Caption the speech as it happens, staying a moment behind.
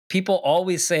people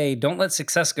always say, don't let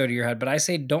success go to your head, but I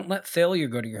say, don't let failure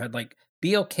go to your head. Like,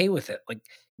 be okay with it. Like,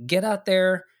 get out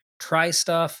there, try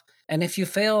stuff. And if you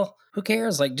fail, who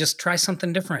cares? Like, just try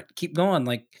something different. Keep going.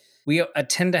 Like, we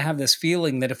tend to have this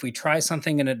feeling that if we try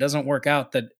something and it doesn't work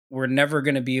out, that we're never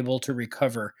going to be able to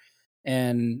recover.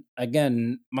 And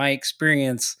again, my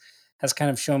experience has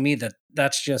kind of shown me that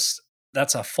that's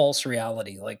a false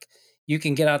reality. Like, you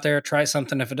can get out there, try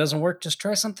something. If it doesn't work, just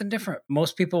try something different.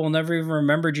 Most people will never even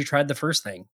remember you tried the first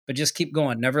thing, but just keep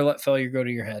going. Never let failure go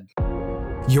to your head.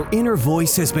 Your inner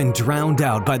voice has been drowned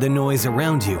out by the noise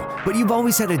around you, but you've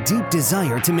always had a deep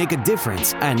desire to make a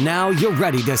difference, and now you're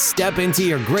ready to step into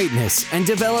your greatness and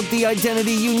develop the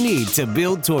identity you need to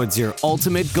build towards your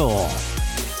ultimate goal.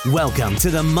 Welcome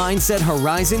to the Mindset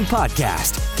Horizon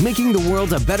podcast. Making the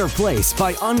world a better place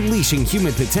by unleashing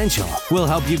human potential will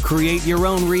help you create your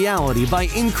own reality by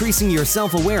increasing your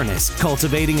self-awareness,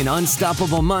 cultivating an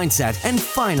unstoppable mindset, and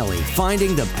finally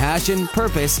finding the passion,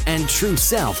 purpose, and true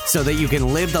self so that you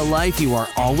can live the life you are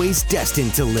always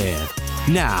destined to live.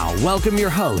 Now, welcome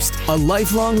your host, a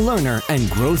lifelong learner and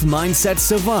growth mindset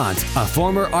savant, a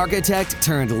former architect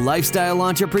turned lifestyle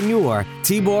entrepreneur,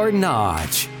 Tibor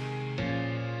Naj.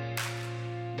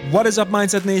 What is up,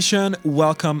 Mindset Nation?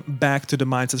 Welcome back to the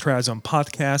Mindset Horizon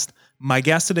podcast. My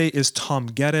guest today is Tom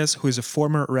Gaddis, who is a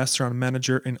former restaurant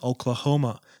manager in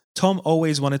Oklahoma. Tom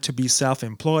always wanted to be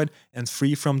self-employed and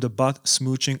free from the butt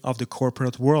smooching of the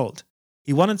corporate world.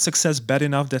 He wanted success bad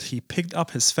enough that he picked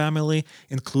up his family,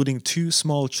 including 2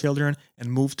 small children,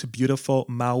 and moved to beautiful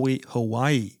Maui,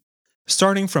 Hawaii.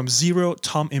 Starting from zero,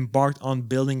 Tom embarked on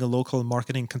building a local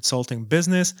marketing consulting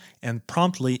business and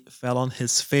promptly fell on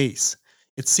his face.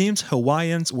 It seems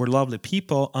Hawaiians were lovely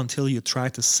people until you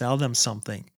tried to sell them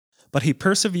something. But he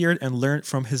persevered and learned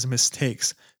from his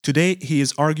mistakes. Today, he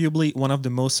is arguably one of the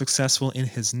most successful in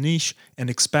his niche and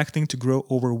expecting to grow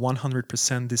over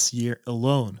 100% this year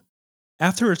alone.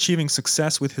 After achieving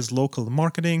success with his local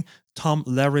marketing, Tom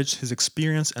leveraged his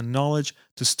experience and knowledge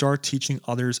to start teaching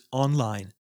others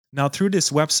online. Now, through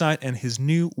this website and his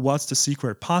new What's the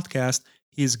Secret podcast,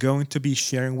 he is going to be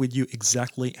sharing with you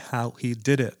exactly how he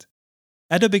did it.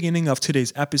 At the beginning of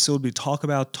today's episode, we talk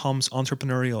about Tom's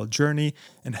entrepreneurial journey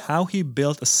and how he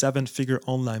built a 7-figure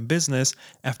online business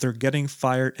after getting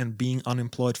fired and being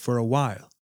unemployed for a while.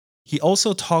 He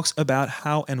also talks about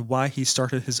how and why he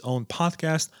started his own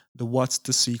podcast, the What's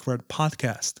the Secret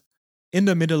podcast. In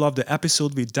the middle of the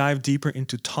episode, we dive deeper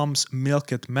into Tom's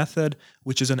Milk It method,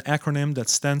 which is an acronym that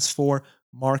stands for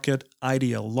Market,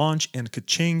 Ideal, Launch, and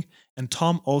Ka-ching. And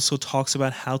Tom also talks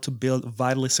about how to build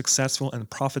vitally successful and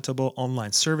profitable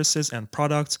online services and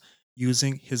products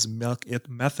using his Milk It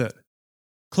method.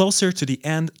 Closer to the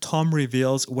end, Tom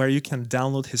reveals where you can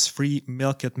download his free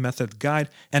Milk It method guide,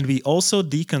 and we also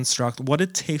deconstruct what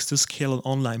it takes to scale an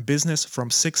online business from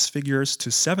 6 figures to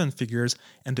 7 figures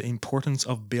and the importance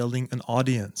of building an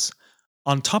audience.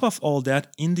 On top of all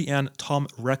that, in the end, Tom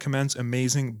recommends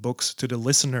amazing books to the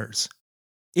listeners.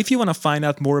 If you want to find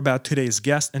out more about today's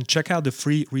guest and check out the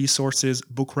free resources,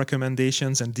 book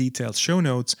recommendations, and detailed show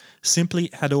notes, simply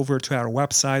head over to our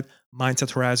website,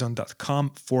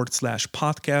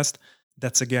 mindsethorizon.com/podcast.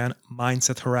 That's again,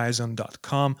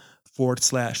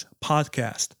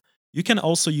 mindsethorizon.com/podcast. You can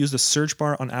also use the search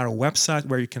bar on our website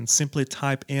where you can simply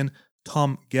type in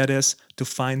Tom Gaddis to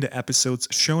find the episode's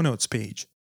show notes page.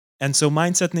 And so,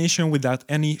 Mindset Nation, without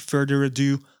any further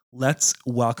ado, let's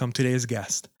welcome today's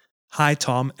guest. Hi,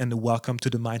 Tom, and welcome to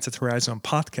the Mindset Horizon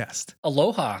podcast.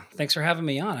 Aloha. Thanks for having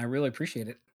me on. I really appreciate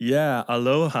it. Yeah,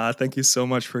 aloha. Thank you so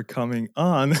much for coming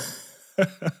on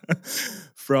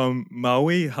from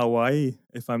Maui, Hawaii,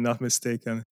 if I'm not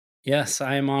mistaken. Yes,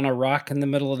 I am on a rock in the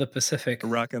middle of the Pacific.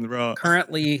 Rock and roll.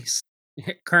 Currently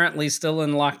still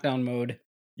in lockdown mode.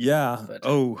 Yeah. But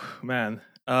Oh, man.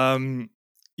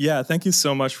 Yeah, thank you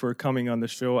so much for coming on the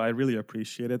show. I really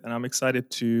appreciate it. And I'm excited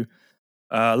to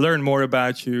learn more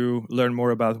about you, learn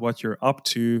more about what you're up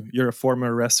to. You're a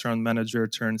former restaurant manager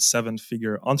turned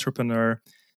 7-figure entrepreneur,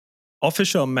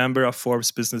 official member of Forbes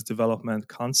Business Development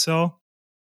Council,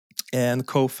 and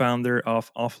co-founder of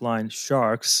Offline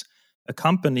Sharks, a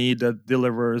company that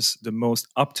delivers the most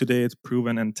up-to-date,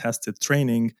 proven, and tested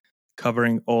training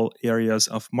covering all areas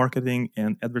of marketing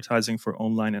and advertising for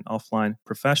online and offline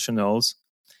professionals.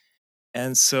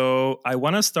 And so I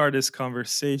want to start this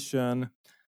conversation.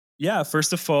 Yeah,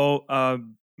 first of all,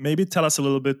 maybe tell us a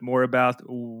little bit more about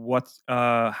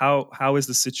how is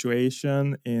the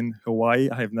situation in Hawaii?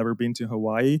 I have never been to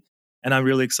Hawaii, and I'm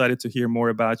really excited to hear more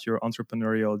about your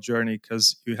entrepreneurial journey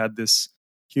because you had this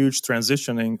huge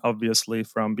transitioning, obviously,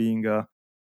 from being a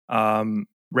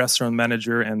restaurant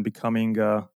manager and becoming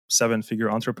a 7-figure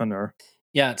entrepreneur.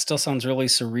 Yeah, it still sounds really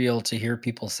surreal to hear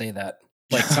people say that.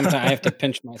 Like, sometimes I have to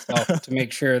pinch myself to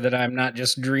make sure that I'm not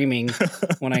just dreaming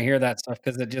when I hear that stuff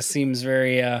because it just seems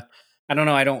very, I don't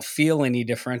know, I don't feel any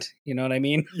different, you know what I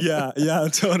mean? Yeah, yeah,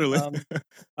 totally. Um,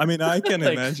 I mean, I can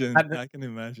like, imagine. I'm the I can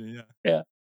imagine, yeah. yeah,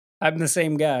 I'm the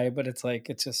same guy, but it's like,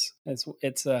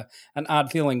 an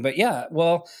odd feeling, but yeah,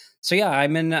 well, so yeah,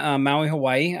 I'm in, Maui,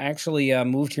 Hawaii. I actually,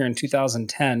 moved here in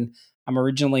 2010. I'm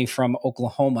originally from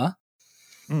Oklahoma,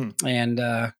 Mm,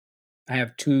 and, I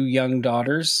have 2 young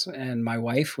daughters and my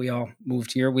wife. We all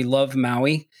moved here. We love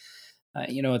Maui.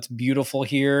 It's beautiful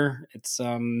here. It's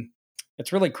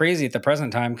really crazy at the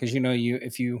present time because you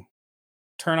if you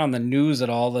turn on the news at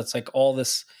all, that's like all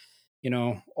this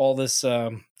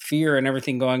fear and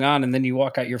everything going on, and then you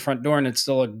walk out your front door and it's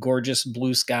still a gorgeous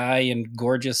blue sky and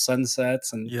gorgeous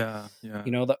sunsets, and yeah, yeah.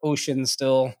 the ocean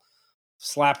still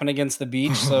slapping against the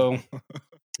beach. So,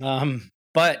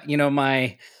 but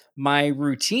my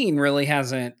routine really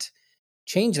hasn't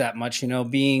change that much,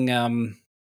 being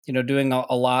doing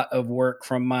a lot of work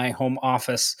from my home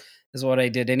office is what I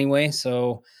did anyway.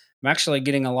 So I'm actually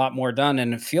getting a lot more done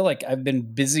and I feel like I've been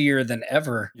busier than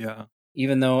ever, Yeah.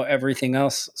 even though everything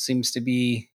else seems to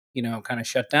be, kind of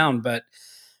shut down, but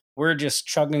we're just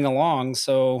chugging along.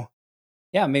 So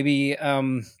yeah, maybe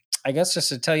I guess just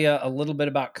to tell you a little bit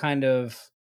about kind of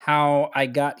how I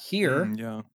got here,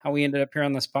 Yeah. how we ended up here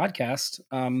on this podcast.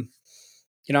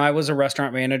 I was a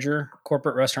restaurant manager,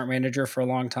 corporate restaurant manager for a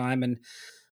long time. And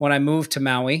when I moved to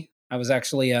Maui, I was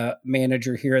actually a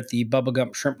manager here at the Bubba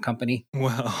Gump Shrimp Company.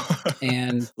 Wow.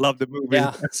 And Love the movie.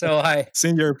 yeah, so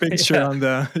Seeing your picture yeah, on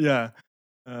the yeah,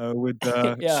 with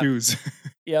the yeah, shoes.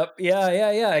 yep,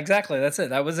 yeah, exactly. That's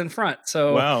it. I was in front.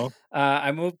 So Wow.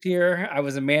 I moved here. I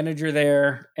was a manager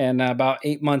there. And about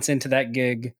 8 months into that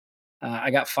gig,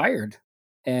 I got fired.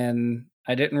 And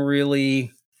I didn't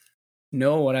really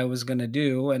know what I was going to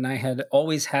do. And I had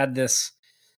always had this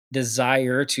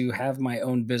desire to have my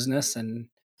own business and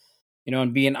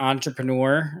be an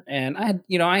entrepreneur. And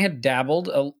I had dabbled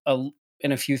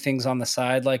in a few things on the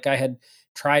side. Like I had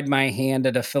tried my hand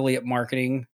at affiliate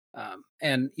marketing.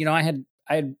 And I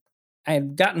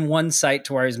had gotten one site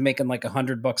to where I was making like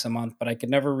 $100 a month, but I could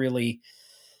never really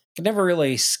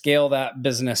scale that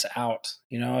business out.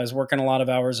 I was working a lot of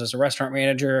hours as a restaurant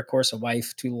manager, of course, a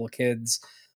wife, 2 little kids.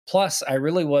 Plus, I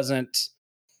really wasn't,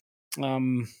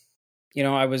 um,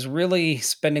 I was really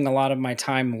spending a lot of my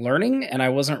time learning and I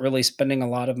wasn't really spending a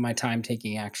lot of my time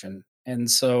taking action. And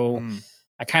so Mm,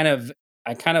 I kind of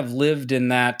I kind of lived in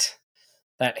that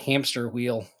hamster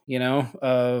wheel,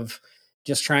 of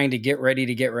just trying to get ready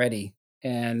to get ready.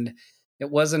 And it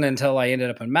wasn't until I ended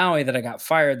up in Maui that I got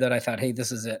fired that I thought, "Hey,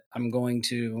 this is it. I'm going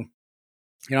to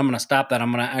stop that.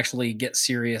 I'm going to actually get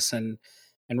serious and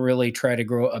really try to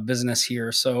grow a business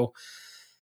here." So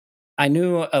I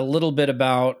knew a little bit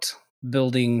about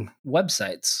building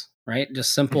websites, right?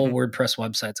 Just simple mhm, WordPress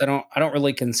websites. I don't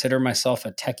really consider myself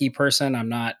a techie person. I'm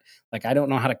not like I don't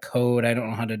know how to code, I don't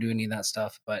know how to do any of that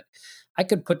stuff, but I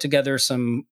could put together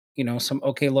some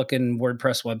okay looking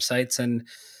WordPress websites. And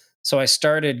so I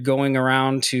started going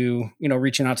around to,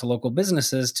 reaching out to local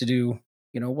businesses to do,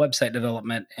 website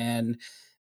development, and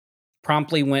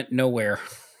promptly went nowhere.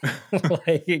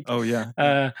 like oh, yeah, yeah.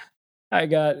 uh I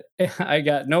got I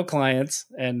got no clients,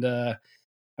 and I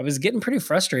was getting pretty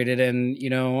frustrated. And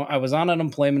I was on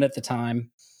unemployment at the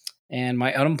time, and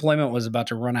my unemployment was about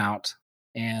to run out.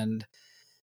 And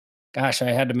gosh,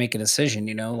 I had to make a decision.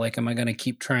 Like, am I going to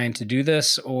keep trying to do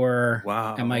this, or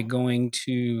am I Wow. going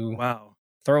to Wow.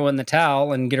 throw in the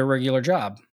towel and get a regular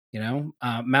job?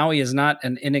 Maui is not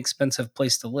an inexpensive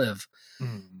place to live.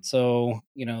 Mm, So,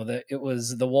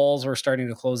 the walls were starting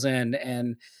to close in,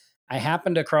 and I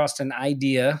happened across an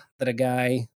idea that a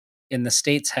guy in the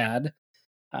States had.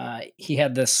 He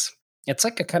had this, it's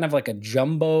like a kind of like a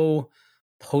jumbo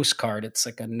postcard. It's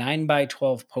like a 9 by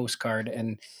 12 postcard.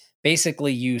 And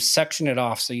basically, you section it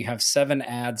off. So you have 7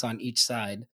 ads on each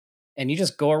side. And you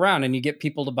just go around and you get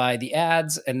people to buy the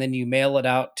ads, and then you mail it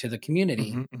out to the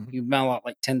community. mhm, mhm. You mail out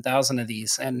like 10,000 of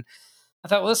these. And I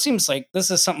thought, well, this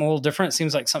is something a little different. It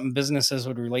seems like something businesses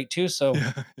would relate to. So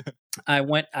Yeah, yeah. I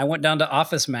went down to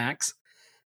Office Max,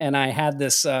 and I had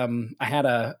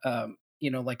a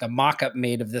like a mock-up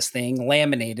made of this thing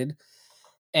laminated,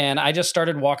 and I just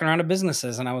started walking around to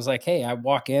businesses, and I was like, hey, I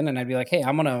walk in and I'd be like, hey,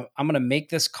 I'm gonna make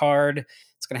this card.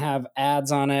 It's gonna have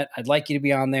ads on it. I'd like you to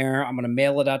be on there. I'm gonna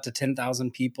mail it out to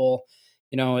 10,000 people.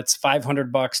 It's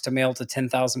 $500 to mail to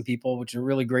 10,000 people, which is a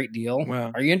really great deal.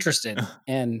 Wow. Are you interested?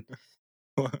 And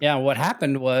yeah, what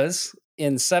happened was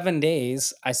in 7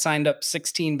 days I signed up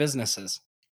 16 businesses.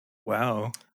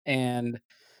 Wow. And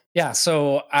Yeah,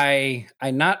 so I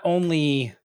not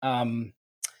only um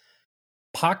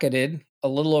pocketed a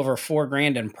little over 4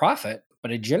 grand in profit,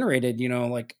 but it generated,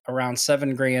 like around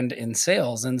 7 grand in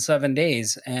sales in 7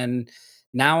 days. And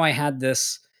now I had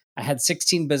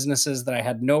 16 businesses that I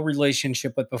had no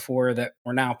relationship with before that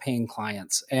were now paying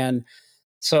clients. And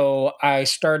so I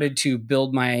started to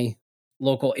build my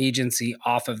local agency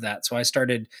off of that. So I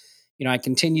started, I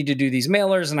continued to do these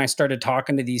mailers and I started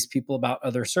talking to these people about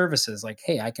other services like,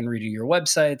 hey, I can redo your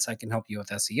websites. I can help you with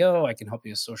SEO. I can help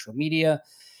you with social media.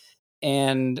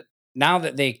 And now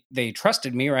that they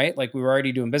trusted me, right? Like we were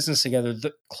already doing business together,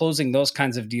 closing those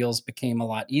kinds of deals became a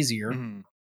lot easier. Mhm.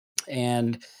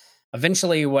 And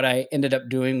eventually what I ended up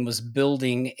doing was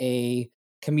building a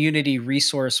community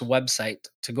resource website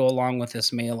to go along with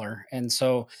this mailer. And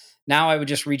so now I would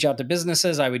just reach out to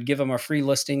businesses, I would give them a free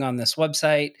listing on this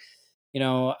website.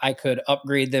 I could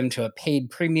upgrade them to a paid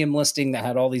premium listing that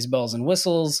had all these bells and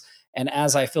whistles. And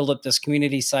as I filled up this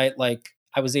community site, like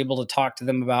I was able to talk to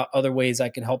them about other ways I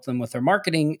could help them with their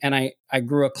marketing. And I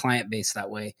grew a client base that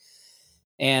way.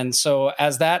 And so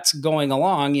as that's going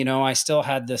along, I still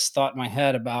had this thought in my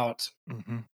head about,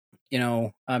 Mhm.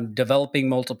 developing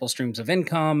multiple streams of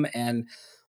income and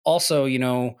also,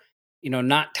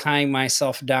 not tying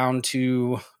myself down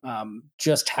to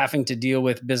just having to deal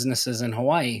with businesses in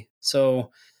Hawaii.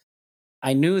 So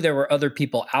I knew there were other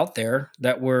people out there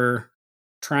that were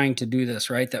trying to do this,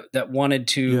 right? That wanted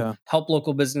to Yeah. help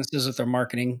local businesses with their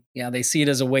marketing. Yeah, they see it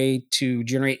as a way to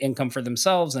generate income for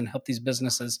themselves and help these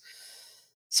businesses.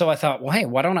 So I thought, well, hey,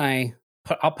 why don't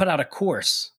I'll put out a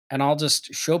course and I'll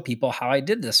just show people how I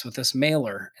did this with this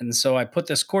mailer. And so I put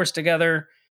this course together.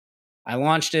 I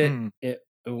launched it. Mm. It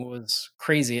was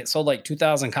crazy. It sold like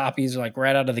 2,000 copies like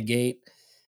right out of the gate.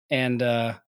 And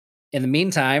in the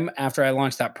meantime, after I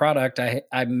launched that product,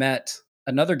 I met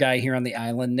another guy here on the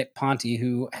island, Nick Ponte,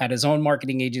 who had his own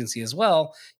marketing agency as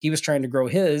well. He was trying to grow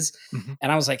his. Mhm.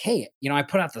 And I was like, hey, I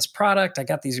put out this product. I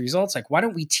got these results. Like, why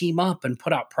don't we team up and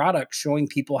put out products showing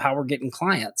people how we're getting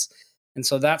clients? And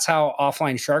so that's how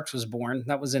Offline Sharks was born.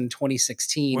 That was in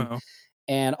 2016. Wow.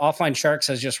 And Offline Sharks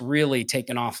has just really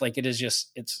taken off. Like it is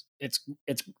just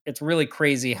it's really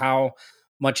crazy how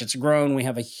much it's grown. We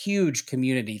have a huge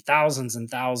community, thousands and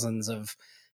thousands of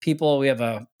people. We have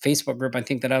a Facebook group, I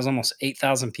think, that has almost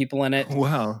 8,000 people in it.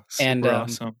 Wow. And Super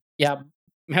awesome. yeah,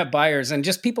 we have buyers and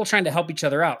just people trying to help each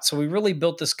other out. So we really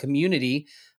built this community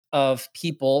of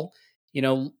people,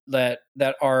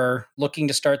 that are looking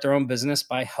to start their own business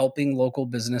by helping local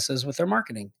businesses with their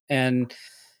marketing. And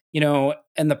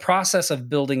in the process of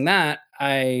building that,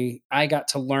 I got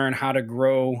to learn how to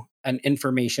grow an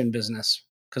information business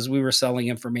because we were selling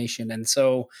information. And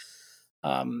so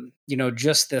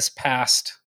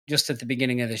just at the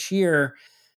beginning of this year,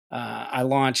 I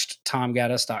launched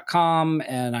tomgaddis.com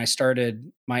and I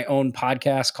started my own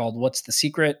podcast called What's the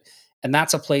Secret? And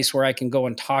that's a place where I can go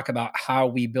and talk about how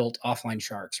we built Offline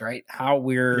Sharks, right?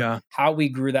 Yeah. How we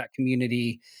grew that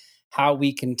community, how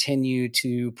we continue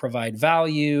to provide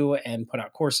value and put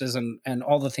out courses and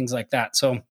all the things like that.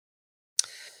 So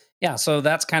yeah, so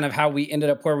that's kind of how we ended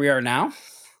up where we are now.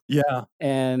 Yeah.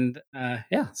 And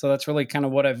yeah, so that's really kind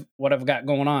of what I've got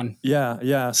going on. Yeah,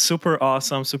 yeah, super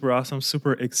awesome, super awesome,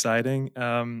 super exciting.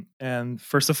 And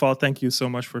first of all, thank you so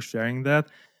much for sharing that.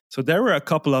 So there were a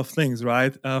couple of things,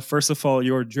 right? First of all,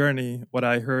 your journey. What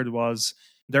I heard was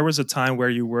there was a time where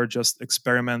you were just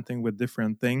experimenting with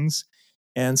different things,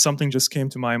 and something just came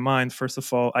to my mind. First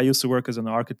of all, I used to work as an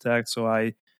architect, so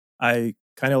I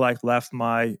kind of like left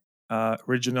my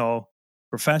original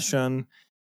profession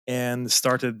and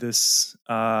started this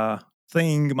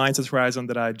thing, Mindset Horizon,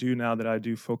 that I do now, that I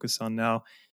do focus on now.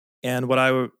 And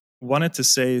what wanted to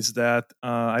say is that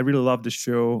I really love the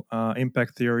show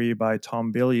Impact Theory by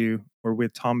Tom Bilyeu, or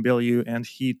with Tom Bilyeu, and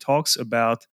he talks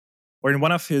about, or in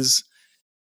one of his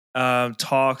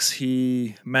talks,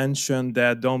 he mentioned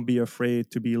that don't be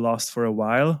afraid to be lost for a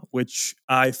while, which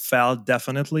I felt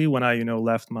definitely when I,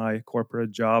 left my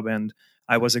corporate job and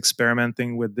I was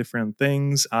experimenting with different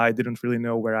things. I didn't really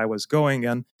know where I was going.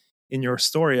 And in your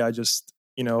story, I just,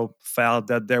 felt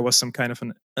that there was some kind of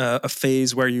a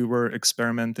phase where you were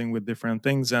experimenting with different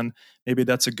things. And maybe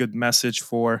that's a good message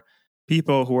for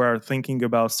people who are thinking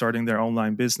about starting their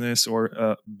online business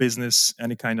or business,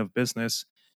 any kind of business,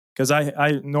 because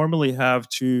I normally have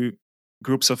two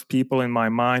groups of people in my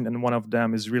mind, and one of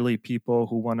them is really people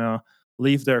who want to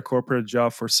leave their corporate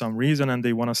job for some reason and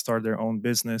they want to start their own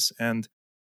business. And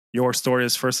your story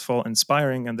is, first of all,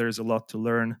 inspiring, and there's a lot to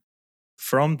learn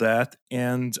from that.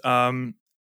 And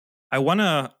I want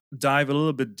to dive a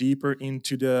little bit deeper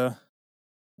into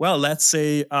Well, let's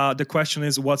say the question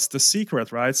is, what's the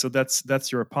secret, right? So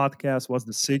that's your podcast. What's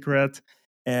the secret?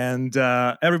 And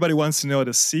everybody wants to know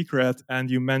the secret.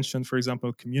 And you mentioned, for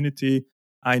example, community.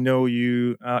 I know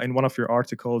you in one of your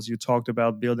articles you talked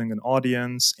about building an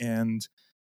audience and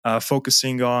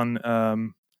focusing on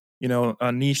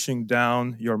niching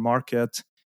down your market.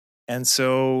 And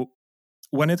so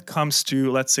when it comes to,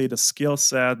 let's say, the skill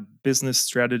set, business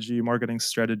strategy, marketing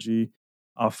strategy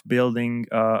of building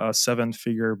a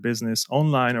seven-figure business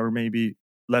online, or maybe,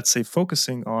 let's say,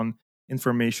 focusing on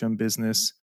information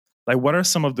business, like what are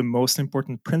some of the most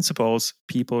important principles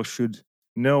people should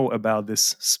know about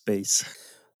this space?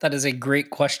 That is a great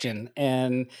question.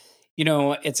 And,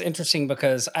 it's interesting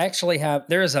because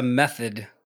there is a method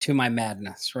to my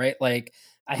madness, right? Like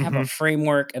I have a Hmm.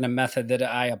 framework and a method that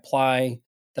I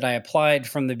applied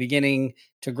from the beginning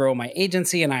to grow my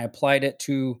agency. And I applied it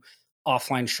to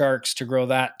Offline Sharks to grow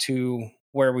that to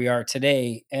where we are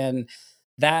today. And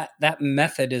that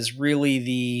method is really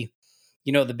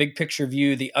the big picture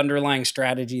view, the underlying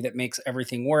strategy that makes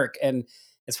everything work. And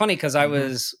it's funny because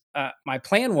Hmm. my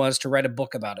plan was to write a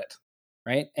book about it,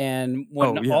 right? And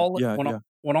Oh yeah, yeah, yeah.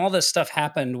 when all this stuff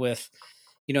happened with,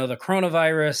 the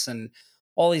coronavirus and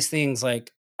all these things,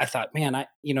 like I thought, man,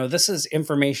 this is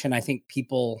information I think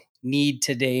people need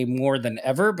today more than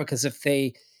ever, because if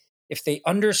they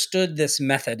understood this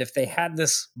method, if they had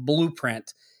this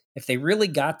blueprint, if they really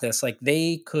got this, like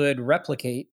they could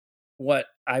replicate what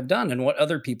I've done and what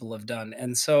other people have done.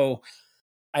 And so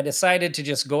I decided to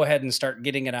just go ahead and start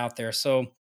getting it out there. So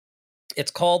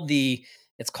it's called the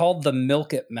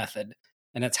milk it method,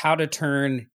 and it's how to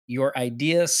turn your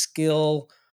idea, skill,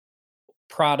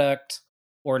 product,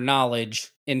 or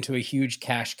knowledge into a huge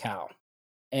cash cow.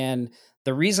 And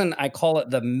the reason I call it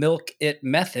the milk it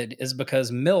method is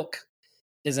because milk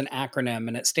is an acronym,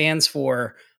 and it stands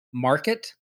for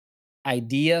market,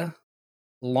 idea,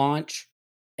 launch,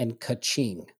 and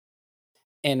kaching.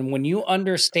 And when you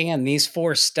understand these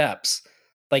four steps,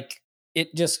 like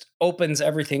it just opens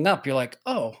everything up. You're like,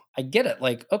 oh, I get it.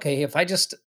 Like, okay, if I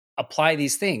just apply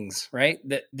these things, right,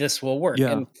 that this will work.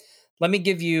 Yeah, And let me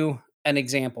give you an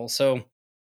example. So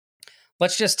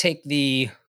let's just take the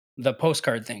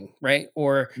postcard thing, right?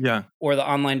 yeah, Or the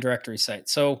online directory site.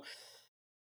 So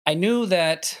I knew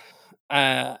that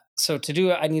so to do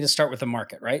it, I need to start with the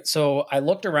market, right? So I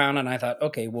looked around and I thought,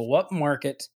 okay, well, what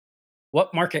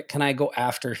market can I go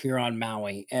after here on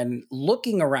Maui? And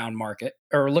looking around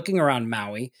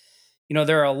Maui,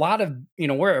 there are a lot of,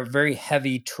 we're a very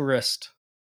heavy tourist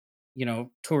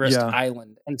yeah,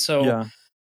 island. And so yeah.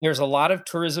 there's a lot of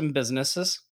tourism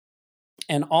businesses,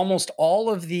 and almost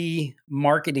all of the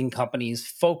marketing companies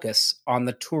focus on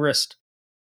the tourist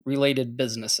related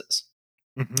businesses.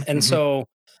 Hmm. And Hmm. so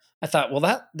I thought,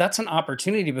 well, that's an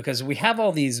opportunity because we have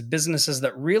all these businesses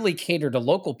that really cater to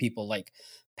local people, like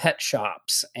pet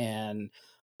shops and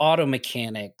auto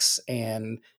mechanics,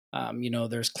 and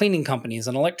there's cleaning companies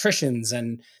and electricians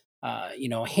and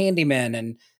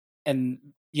handymen and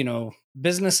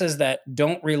businesses that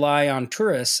don't rely on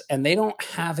tourists, and they don't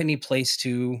have any place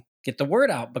to get the word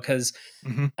out because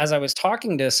Hmm. as I was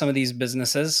talking to some of these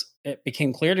businesses, it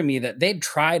became clear to me that they'd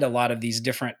tried a lot of these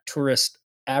different tourist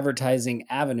advertising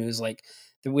avenues. Like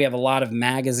that we have a lot of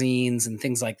magazines and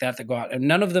things like that go out, and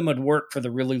none of them would work for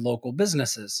the really local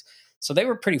businesses. So they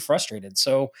were pretty frustrated.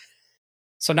 So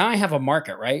now I have a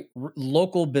market, right?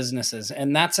 Local businesses.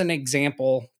 And that's an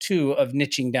example too of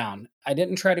niching down. I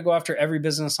didn't try to go after every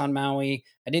business on Maui.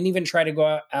 I didn't even try to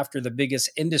go after the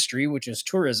biggest industry, which is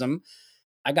tourism.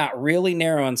 I got really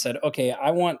narrow and said, okay,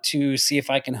 I want to see if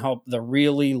I can help the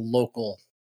really local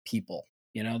people,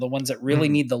 the ones that really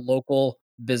Hmm. need the local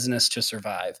business to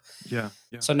survive. Yeah,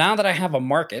 yeah. So now that I have a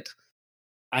market,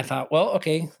 I thought, well,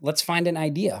 okay, let's find an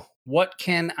idea. What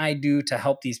can I do to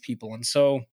help these people? And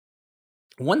so,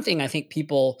 one thing I think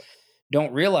people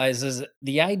don't realize is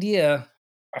the idea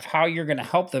of how you're going to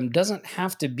help them doesn't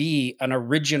have to be an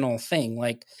original thing.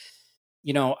 Like,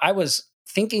 I was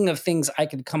thinking of things I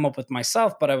could come up with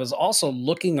myself, but I was also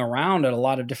looking around at a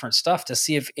lot of different stuff to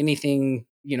see if anything,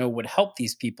 would help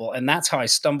these people. And that's how I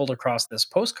stumbled across this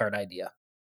postcard idea,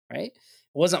 right?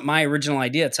 It wasn't my original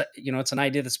idea. It's an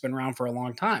idea that's been around for a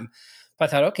long time. But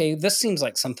I thought, okay, this seems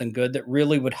like something good that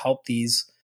really would help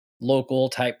these local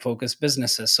type focused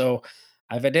businesses. So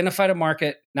I've identified a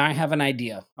market. Now I have an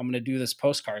idea. I'm going to do this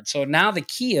postcard. So now the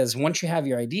key is once you have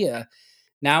your idea,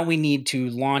 now we need to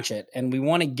launch it, and we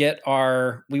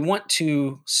want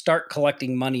to start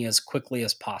collecting money as quickly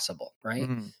as possible, right?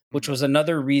 Hmm. Which Hmm. was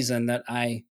another reason that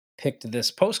I picked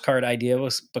this postcard idea,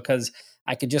 was because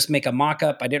I could just make a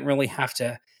mock-up. I didn't really have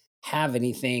to have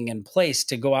anything in place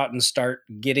to go out and start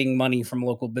getting money from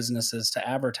local businesses to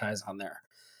advertise on there.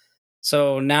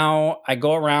 So now I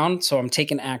go around, so I'm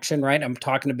taking action, right? I'm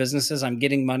talking to businesses, I'm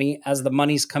getting money. As the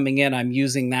money's coming in, I'm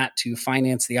using that to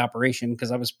finance the operation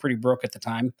because I was pretty broke at the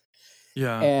time.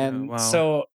 Yeah. Yeah. And Wow.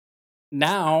 so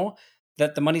now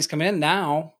that the money's coming in,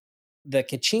 now the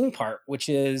ka-ching part, which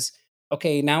is,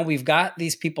 okay, now we've got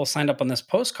these people signed up on this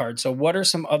postcard. So what are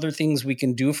some other things we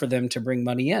can do for them to bring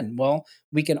money in? Well,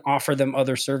 we can offer them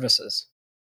other services,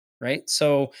 right?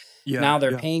 So Yeah. now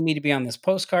they're Yeah. paying me to be on this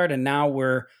postcard, and now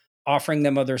we're offering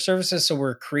them other services. So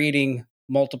we're creating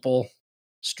multiple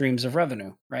streams of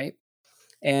revenue, right?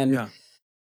 And Yeah.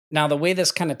 now the way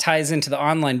this kind of ties into the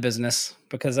online business,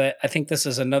 because I think this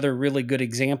is another really good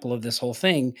example of this whole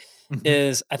thing, Hmm.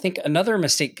 is I think another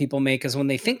mistake people make is when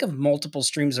they think of multiple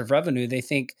streams of revenue, they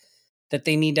think that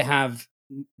they need to have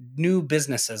new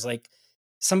businesses. Like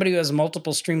somebody who has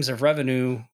multiple streams of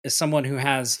revenue is someone who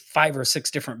has 5 or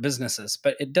 6 different businesses,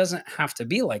 but it doesn't have to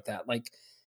be like that. Like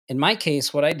in my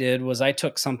case, what I did was I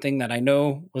took something that I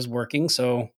know was working.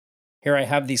 So here I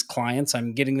have these clients,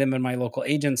 I'm getting them in my local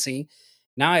agency.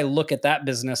 Now I look at that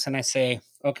business and I say,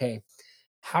 okay,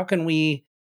 how can we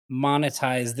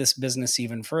monetize this business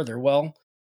even further? Well,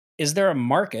 is there a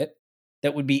market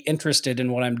that would be interested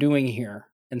in what I'm doing here?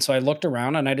 And so I looked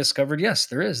around and I discovered, yes,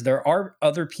 there is. There are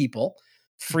other people,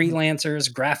 Hmm.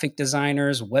 freelancers, graphic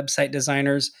designers, website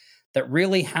designers that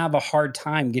really have a hard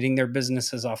time getting their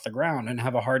businesses off the ground and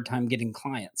have a hard time getting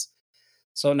clients.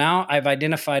 So now I've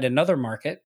identified another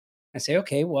market. I say,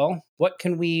 okay, well,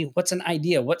 what's an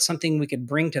idea? What's something we could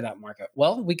bring to that market?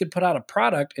 Well, we could put out a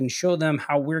product and show them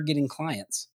how we're getting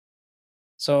clients.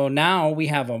 So now we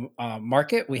have a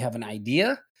market, we have an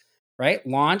idea, right?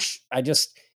 Launch. I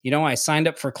signed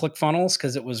up for ClickFunnels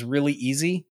because it was really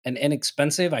easy and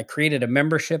inexpensive. I created a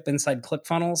membership inside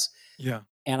ClickFunnels Yeah.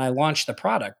 and I launched the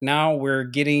product. Now we're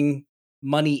getting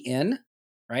money in,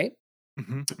 right?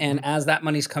 Hmm. And Hmm. as that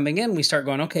money's coming in, we start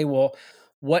going, okay, well,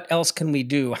 what else can we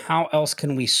do? How else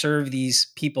can we serve these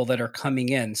people that are coming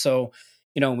in? So,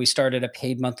 we started a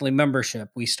paid monthly membership.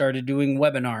 We started doing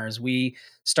webinars. We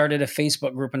started a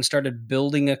Facebook group and started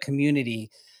building a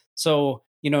community. So,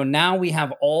 now we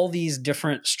have all these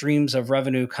different streams of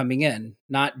revenue coming in,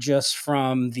 not just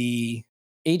from the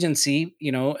agency,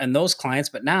 and those clients,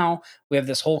 but now we have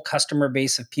this whole customer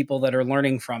base of people that are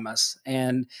learning from us.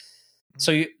 And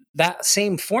so that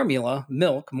same formula,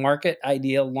 milk, market,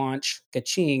 idea, launch,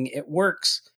 kaching, it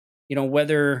works,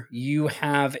 whether you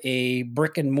have a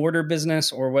brick and mortar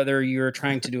business or whether you're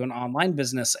trying to do an online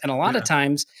business. And a lot of Yeah.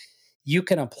 times you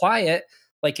can apply it.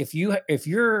 Like if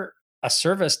you're a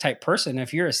service type person,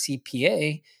 if you're a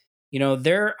CPA,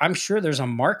 I'm sure there's a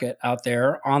market out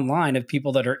there online of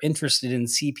people that are interested in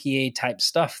CPA type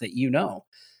stuff that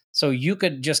So you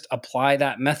could just apply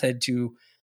that method to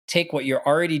take what you're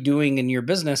already doing in your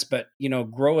business, but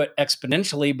grow it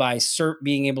exponentially by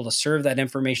being able to serve that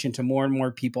information to more and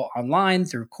more people online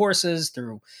through courses,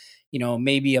 through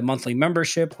maybe a monthly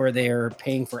membership where they are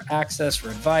paying for access, for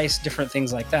advice, different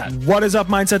things like that. What is up,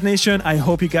 Mindset Nation? I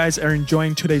hope you guys are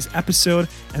enjoying today's episode,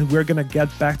 and we're going to get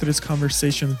back to this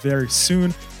conversation very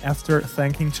soon after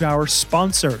thanking to our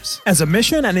sponsors. As a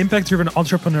mission and impact-driven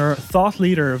entrepreneur, thought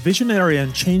leader, visionary,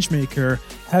 and change maker,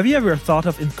 have you ever thought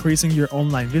of increasing your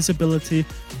online visibility,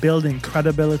 building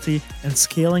credibility, and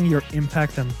scaling your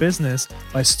impact and business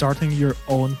by starting your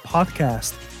own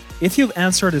podcast? If you've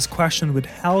answered this question with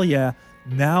hell yeah,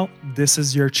 now this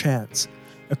is your chance.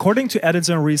 According to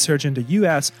Edison research in the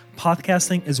US,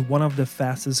 podcasting is one of the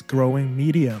fastest growing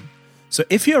medium. So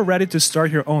if you're ready to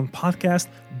start your own podcast,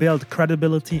 build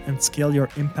credibility, and scale your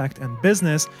impact and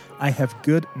business, I have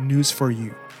good news for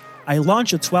you. I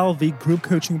launch a 12-week group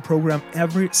coaching program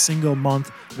every single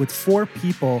month with 4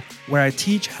 people where I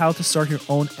teach how to start your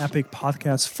own epic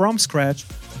podcast from scratch,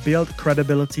 build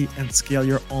credibility, and scale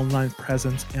your online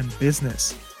presence and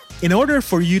business. In order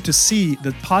for you to see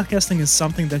that podcasting is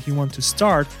something that you want to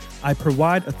start, I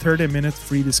provide a 30-minute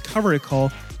free discovery call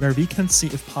where we can see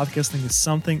if podcasting is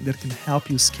something that can help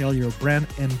you scale your brand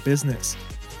and business.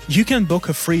 You can book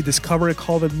a free discovery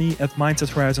call with me at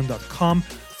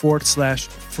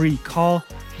mindsethorizon.com/free call.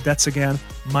 That's again,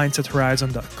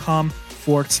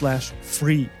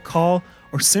 mindsethorizon.com/free call,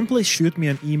 or simply shoot me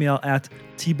an email at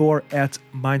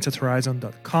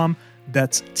tibor@mindsethorizon.com.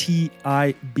 That's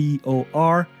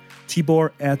TIBOR,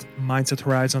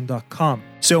 tibor@mindsethorizon.com.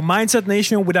 So Mindset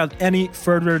Nation, without any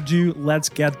further ado, let's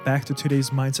get back to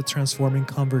today's mindset transforming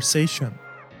conversation.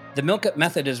 The milk up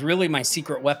method is really my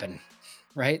secret weapon,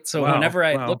 right? So Wow. whenever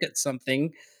I Wow. look at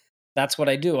something, that's what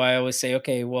I do. I always say,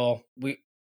 okay, well, we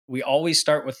always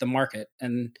start with the market.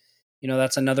 And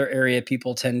That's another area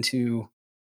people tend to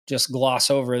just gloss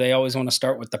over. They always want to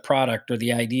start with the product or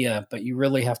the idea, but you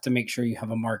really have to make sure you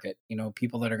have a market,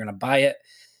 people that are going to buy it.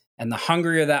 And the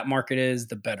hungrier that market is,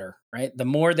 the better, right? The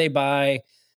more they buy,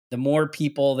 the more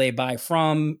people they buy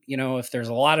from. If there's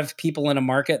a lot of people in a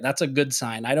market, that's a good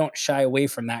sign. I don't shy away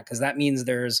from that because that means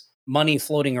there's money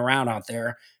floating around out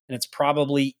there. And it's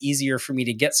probably easier for me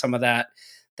to get some of that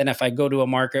than if I go to a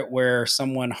market where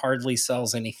someone hardly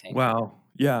sells anything. Wow.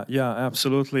 Yeah, yeah,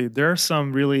 absolutely. There are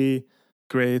some really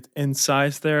great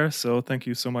insights there. So thank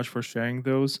you so much for sharing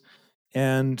those.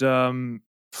 And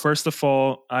first of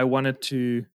all, I wanted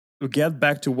to get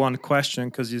back to one question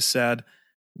because you said,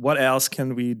 what else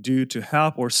can we do to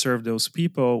help or serve those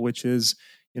people? Which is,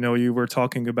 you were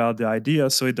talking about the idea.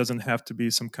 So it doesn't have to be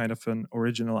some kind of an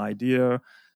original idea.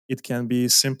 It can be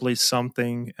simply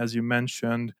something, as you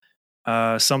mentioned,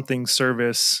 something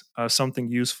service, something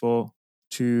useful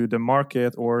to the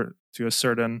market or to a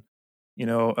certain,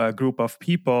 group of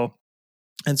people.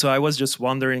 And so I was just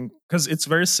wondering, because it's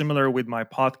very similar with my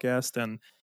podcast, and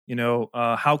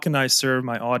how can I serve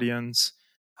my audience?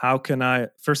 How can I,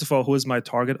 first of all, who is my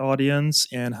target audience,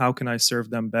 and how can I serve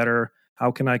them better?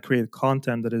 How can I create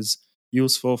content that is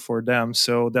useful for them?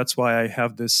 So that's why I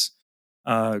have this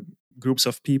uh, groups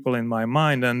of people in my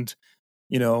mind, and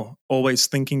always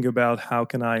thinking about how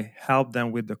can I help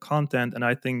them with the content. And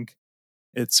I think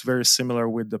it's very similar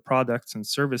with the products and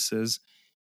services.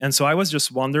 And so I was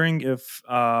just wondering if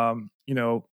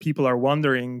people are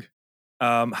wondering,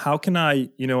 how can I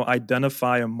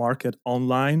identify a market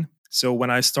online? So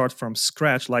when I start from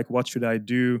scratch, like what should I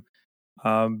do?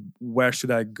 Where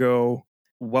should I go?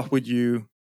 What would you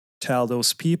tell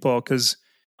those people? Because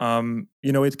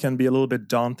it can be a little bit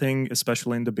daunting,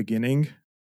 especially in the beginning,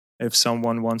 if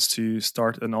someone wants to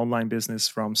start an online business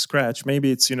from scratch.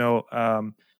 Maybe it's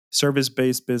service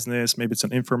based business, maybe it's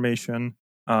an information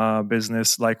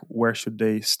business. Like, where should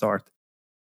they start?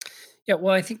 Yeah,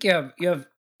 well, I think you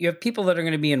have people that are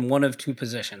going to be in one of two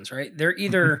positions, right? They're Mhm.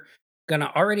 either going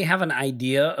to already have an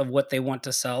idea of what they want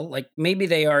to sell, like maybe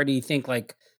they already think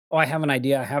like, "Oh, I have an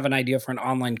idea. I have an idea for an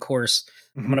online course.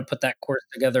 I'm Mhm. going to put that course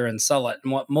together and sell it."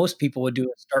 And what most people would do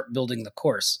is start building the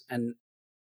course. And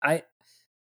I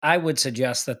I would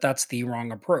suggest that that's the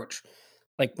wrong approach.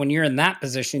 Like when you're in that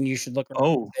position, you should look around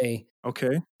Oh, and say,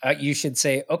 okay.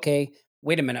 "Okay,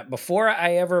 wait a minute. Before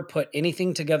I ever put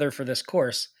anything together for this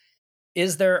course,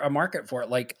 is there a market for it?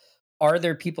 Like, are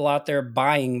there people out there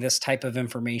buying this type of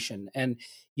information?" And,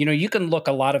 you can look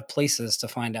a lot of places to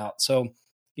find out. So,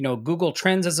 Google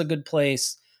Trends is a good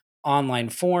place, online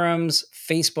forums,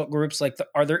 Facebook groups. Like,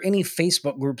 are there any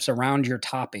Facebook groups around your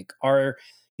topic?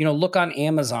 Look on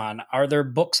Amazon. Are there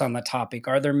books on the topic?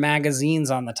 Are there magazines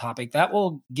on the topic? That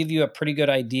will give you a pretty good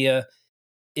idea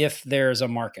if there's a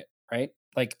market, right?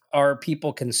 Like, are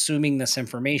people consuming this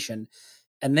information?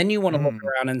 And then you want to look Mm,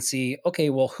 around and see, okay,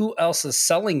 well, who else is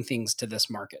selling things to this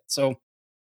market? So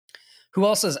who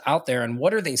else is out there and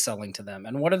what are they selling to them?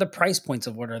 And what are the price points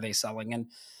of what are they selling? And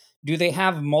do they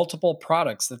have multiple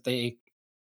products that they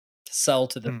sell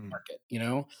to this mm.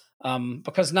 market,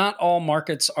 because not all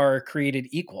markets are created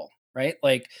equal, right?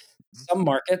 Like some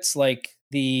markets, like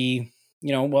the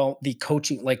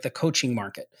coaching, like the coaching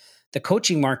market. The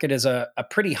coaching market is a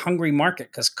pretty hungry market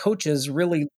because coaches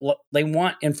really they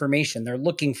want information. They're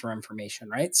looking for information,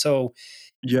 right? So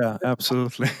Yeah,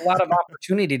 absolutely. a lot of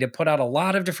opportunity to put out a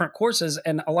lot of different courses,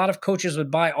 and a lot of coaches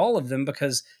would buy all of them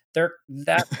because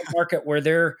that's the market where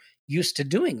they're used to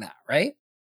doing that, right?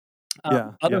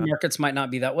 Yeah, Other yeah. markets might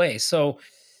not be that way. So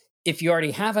if you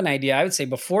already have an idea, I would say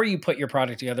before you put your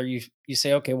product together, you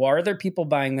say, okay, well, are there people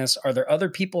buying this? Are there other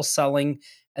people selling?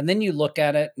 And then you look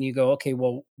at it and you go, okay,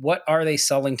 well, what are they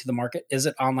selling to the market? Is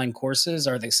it online courses?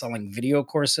 Are they selling video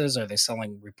courses? Are they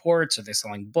selling reports? Are they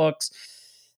selling books?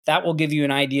 That will give you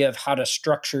an idea of how to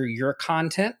structure your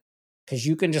content because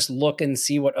you can just look and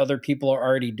see what other people are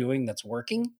already doing that's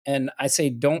working. And I say,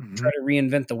 don't try Mhm. to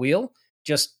reinvent the wheel.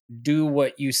 Just do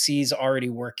what you see is already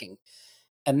working.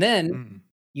 And then Mm,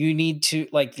 you need to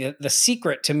like the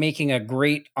secret to making a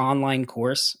great online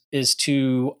course is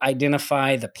to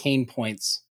identify the pain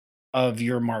points of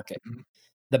your market, mhm,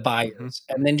 the mhm, buyers,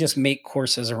 and then just make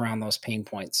courses around those pain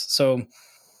points. So,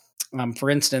 for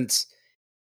instance,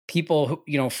 people who,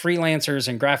 freelancers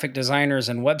and graphic designers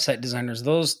and website designers,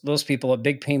 those people, a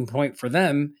big pain point for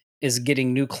them is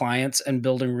getting new clients and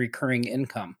building recurring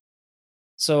income.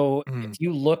 So mm, if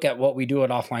you look at what we do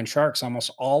at Offline Sharks, almost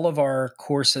all of our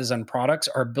courses and products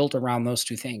are built around those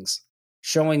two things,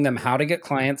 showing them how to get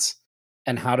clients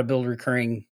and how to build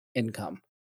recurring income,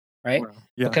 right? Well,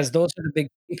 yeah. Because those are the big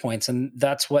key points and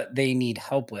that's what they need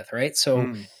help with, right?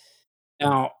 So Mm,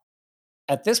 now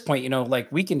at this point, like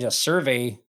we can just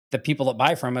survey the people that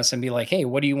buy from us and be like, hey,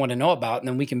 what do you want to know about? And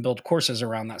then we can build courses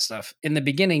around that stuff. In the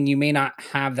beginning, you may not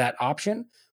have that option,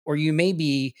 or you may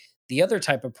be the other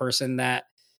type of person that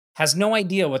has no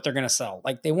idea what they're going to sell.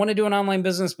 Like they want to do an online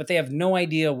business, but they have no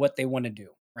idea what they want to do.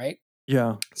 Right.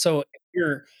 Yeah. So if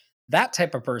you're that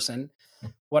type of person,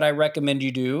 what I recommend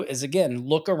you do is again,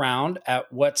 look around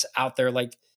at what's out there,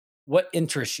 like what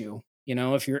interests you.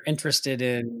 If you're interested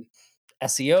in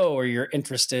SEO, or you're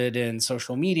interested in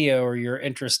social media, or you're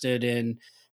interested in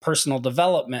personal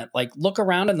development, like look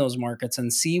around in those markets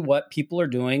and see what people are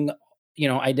doing,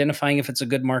 identifying if it's a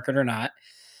good market or not.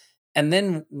 And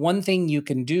then one thing you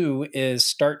can do is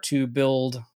start to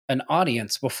build an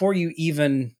audience before you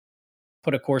even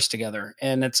put a course together.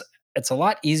 And it's a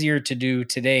lot easier to do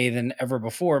today than ever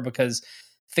before because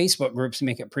Facebook groups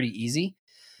make it pretty easy.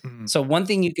 Mhm. So one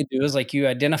thing you could do is like you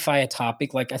identify a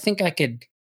topic. Like I think I could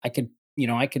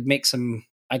make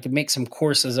some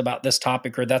courses about this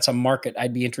topic, or that's a market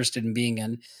I'd be interested in being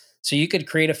in. So you could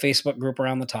create a Facebook group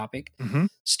around the topic, Mhm.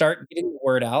 start getting the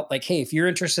word out. Like, hey, if you're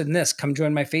interested in this, come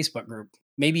join my Facebook group.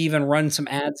 Maybe even run some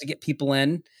ads to get people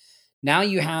in. Now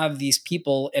you have these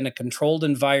people in a controlled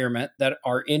environment that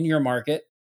are in your market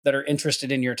that are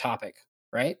interested in your topic,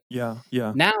 right? Yeah.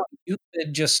 Yeah. Now you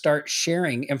could just start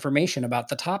sharing information about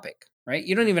the topic, right?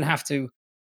 You don't even have to.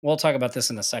 We'll talk about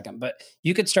this in a second, but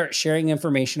you could start sharing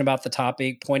information about the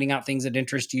topic, pointing out things that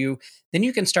interest you. Then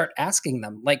you can start asking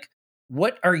them, like,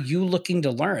 what are you looking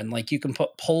to learn? Like, you can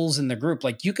put polls in the group.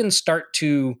 Like, you can start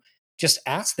to just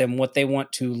ask them what they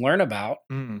want to learn about.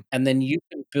 Mm. And then you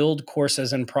can build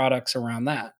courses and products around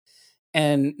that.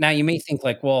 And now you may think,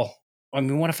 like, well, I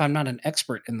mean, what if I'm not an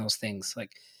expert in those things?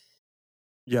 Like,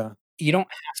 Yeah. you don't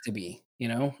have to be,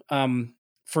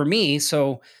 for me,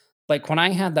 so like when I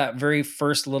had that very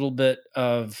first little bit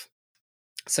of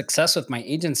success with my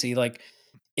agency, like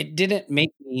it didn't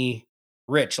make me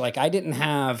rich. Like I didn't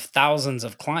have thousands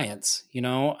of clients,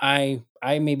 I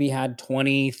maybe had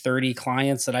 20, 30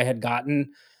 clients that I had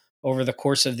gotten over the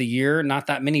course of the year, not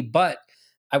that many, but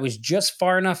I was just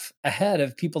far enough ahead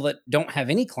of people that don't have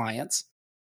any clients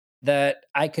that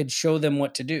I could show them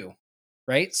what to do.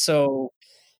 Right? So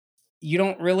you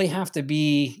don't have to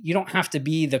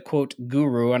be the quote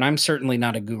guru, and I'm certainly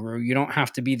not a guru. You don't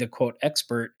have to be the quote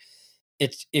expert.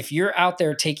 It's if you're out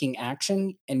there taking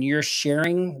action and you're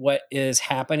sharing what is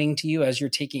happening to you as you're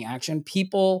taking action,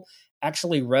 people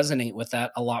actually resonate with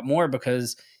that a lot more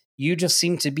because you just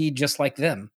seem to be just like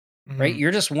them. Right? Mhm.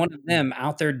 You're just one of them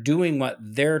out there doing what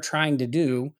they're trying to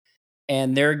do,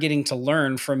 and they're getting to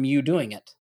learn from you doing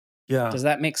it. Yeah. Does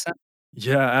that make sense?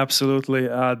 Yeah, absolutely.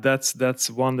 That's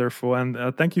wonderful, and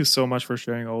thank you so much for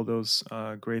sharing all those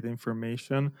great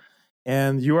information.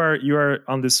 And you are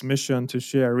on this mission to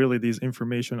share really these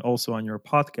information also on your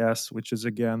podcast, which is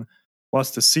again,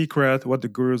 what's the secret? What the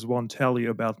gurus won't tell you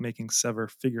about making seven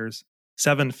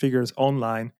figures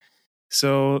online.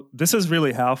 So this is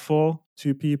really helpful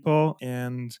to people,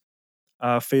 and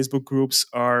Facebook groups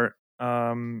are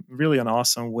really an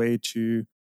awesome way to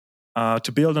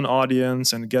build an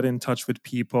audience and get in touch with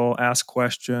people, ask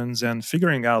questions, and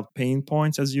figuring out pain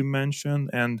points, as you mentioned,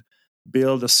 and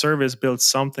build a service, build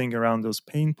something around those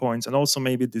pain points, and also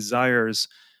maybe desires,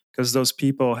 because those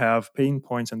people have pain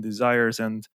points and desires,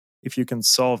 and if you can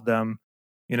solve them,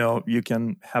 you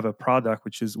can have a product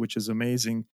which is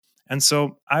amazing. And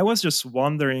so I was just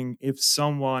wondering if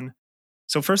someone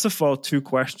so first of all, two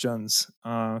questions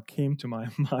came to my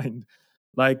mind.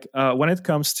 Like when it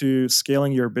comes to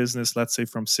scaling your business, let's say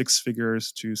from six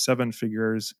figures to seven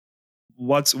figures,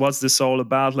 what's this all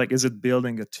about? Like, is it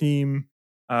building a team?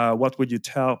 What would you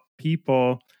tell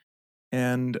people?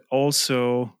 And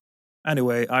also,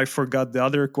 anyway, I forgot the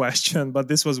other question, but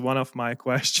this was one of my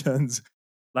questions.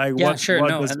 Like, Yeah, what sure.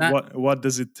 what No, does and that what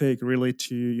does it take really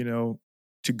to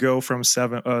go from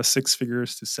six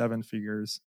figures to seven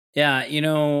figures? yeah,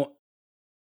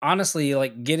 honestly,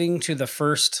 like getting to the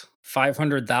first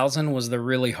 500,000 was the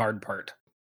really hard part.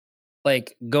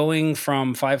 Like going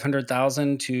from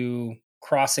 500,000 to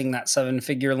crossing that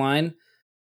seven-figure line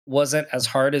wasn't as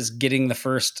hard as getting the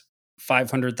first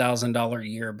 $500,000 a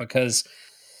year because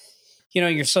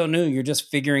you're so new, you're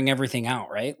just figuring everything out,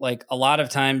 right? Like a lot of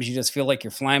times you just feel like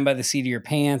you're flying by the seat of your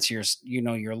pants,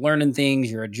 you're learning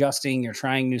things, you're adjusting, you're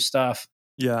trying new stuff.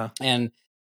 Yeah. And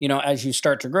as you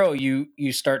start to grow,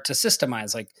 you start to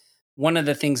systemize. Like one of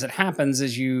the things that happens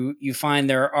is you find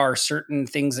there are certain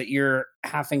things that you're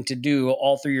having to do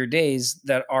all through your days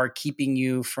that are keeping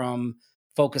you from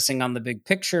focusing on the big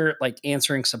picture, like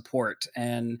answering support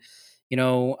and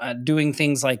doing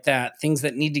things like that, things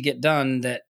that need to get done,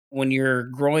 that when you're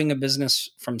growing a business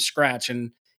from scratch.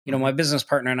 And my Mhm. business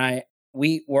partner and I,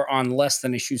 we were on less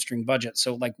than a shoestring budget.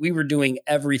 So like we were doing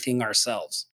everything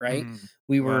ourselves, right? Mm.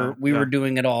 We were Wow. we were Yeah.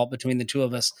 doing it all between the two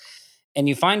of us. And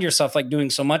you find yourself like doing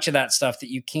so much of that stuff that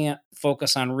you can't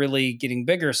focus on really getting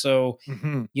bigger. So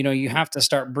Mhm. you have to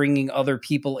start bringing other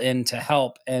people in to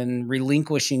help and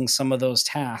relinquishing some of those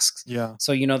tasks. Yeah.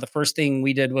 So, the first thing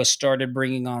we did was started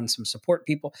bringing on some support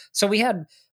people. So we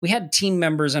had team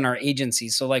members in our agency.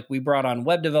 So like we brought on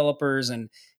web developers and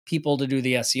people to do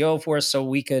the SEO for us so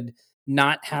we could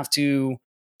not have to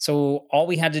so all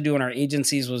we had to do in our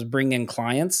agencies was bring in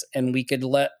clients and we could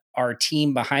let our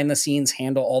team behind the scenes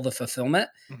handle all the fulfillment,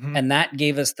 Mhm. and that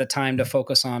gave us the time to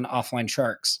focus on offline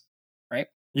sharks, right?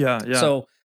 Yeah. Yeah. So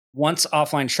once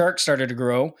offline shark started to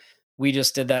grow, we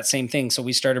just did that same thing. So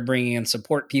we started bringing in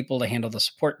support people to handle the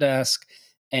support desk.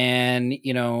 And,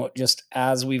 just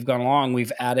as we've gone along,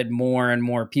 we've added more and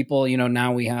more people.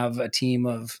 Now we have a team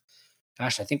of,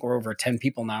 gosh, I think we're over 10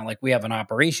 people now. Like we have an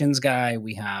operations guy,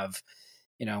 we have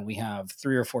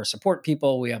 3 or 4 support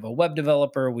people, we have a web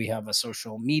developer, we have a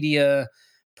social media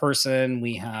person,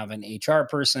 we have an HR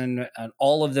person, and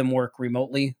all of them work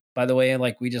remotely, by the way.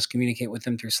 Like we just communicate with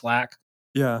them through Slack.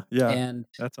 Yeah. Yeah. And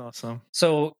That's awesome.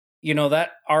 so,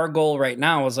 that our goal right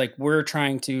now is like we're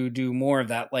trying to do more of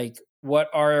that. Like what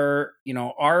are,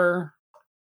 our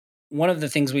one of the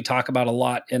things we talk about a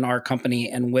lot in our company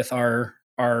and with our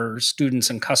students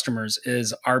and customers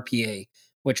is RPA,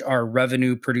 which are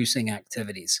revenue producing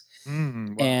activities.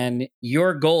 Wow. And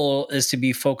your goal is to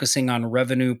be focusing on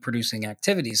revenue producing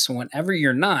activities. So whenever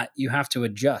you're not, you have to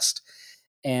adjust.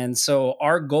 And so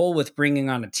our goal with bringing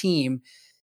on a team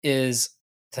is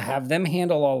to have them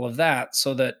handle all of that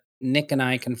so that Nick and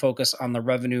I can focus on the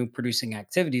revenue producing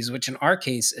activities, which in our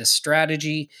case is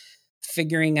strategy,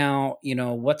 figuring out,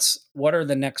 what are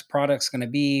the next products going to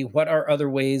be, what are other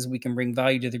ways we can bring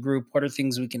value to the group, what are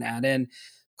things we can add in,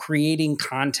 creating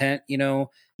content. Nick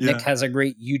Yeah. has a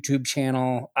great YouTube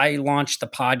channel. I launched the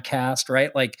podcast, right?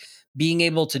 Like being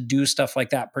able to do stuff like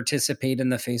that, participate in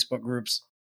the Facebook groups.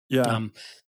 Yeah. Um,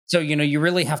 so, you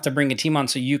really have to bring a team on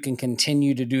so you can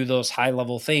continue to do those high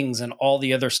level things and all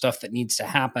the other stuff that needs to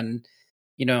happen,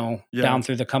 Yeah. down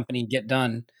through the company get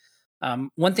done.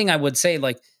 One thing I would say,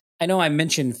 like, I know I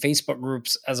mentioned Facebook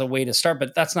groups as a way to start,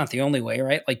 but that's not the only way,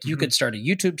 right? Like, you Mhm. could start a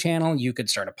YouTube channel, you could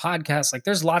start a podcast. Like,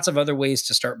 there's lots of other ways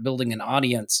to start building an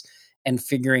audience and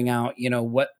figuring out,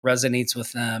 what resonates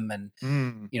with them and,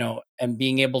 Mm. and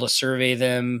being able to survey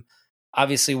them.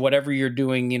 Obviously, whatever you're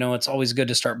doing, it's always good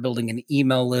to start building an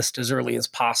email list as early as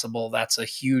possible. That's a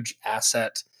huge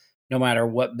asset. No matter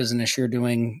what business you're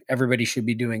doing, everybody should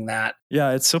be doing that.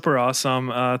 Yeah, it's super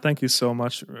awesome. Thank you so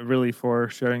much, really, for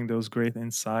sharing those great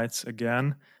insights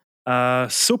again.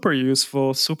 Super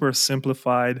useful, super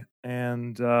simplified,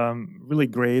 and really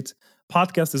great.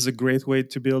 Podcast is a great way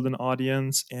to build an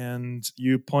audience, and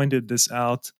you pointed this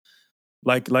out.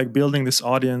 Like building this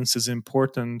audience is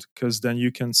important because then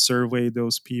you can survey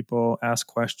those people, ask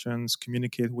questions,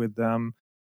 communicate with them,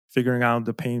 figuring out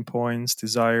the pain points,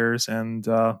 desires, and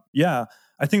yeah,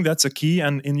 I think that's a key.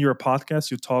 And in your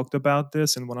podcast, you talked about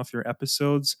this in one of your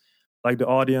episodes, like the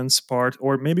audience part,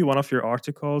 or maybe one of your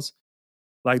articles.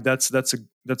 Like that's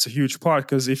a huge part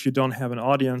because if you don't have an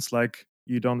audience, like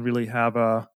you don't really have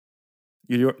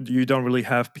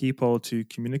people to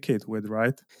communicate with,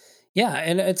 right? Yeah,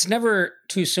 and it's never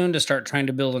too soon to start trying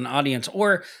to build an audience,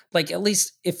 or like at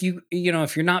least if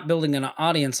you're not building an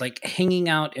audience, like hanging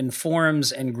out in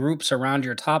forums and groups around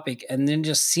your topic and then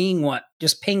just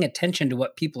paying attention to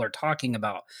what people are talking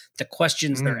about, the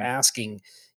questions they're Mm, asking,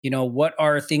 what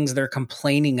are things they're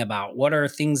complaining about, what are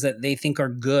things that they think are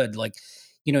good, like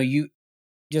you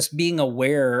just being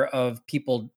aware of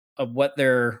people of what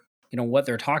they're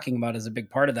talking about is a big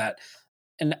part of that.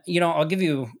 And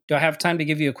do I have time to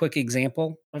give you a quick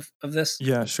example of this?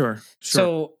 yeah, sure,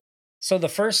 sure. So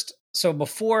so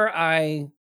before I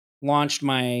launched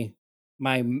my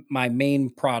main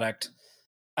product,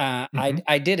 Hmm.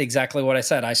 I did exactly what I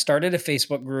said. I started a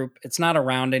Facebook group. It's not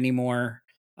around anymore.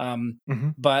 Hmm.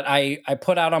 But I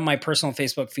put out on my personal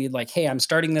Facebook feed like, hey, I'm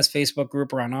starting this Facebook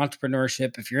group around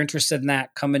entrepreneurship. If you're interested in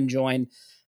that, come and join.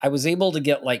 I was able to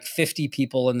get like 50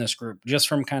 people in this group just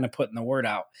from kind of putting the word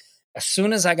out. As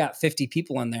soon as I got 50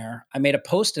 people in there, I made a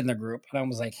post in the group and I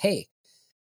was like, hey,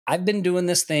 I've been doing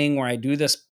this thing where I do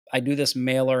this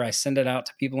mailer, I send it out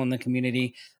to people in the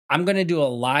community. I'm going to do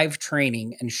a live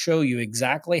training and show you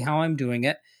exactly how I'm doing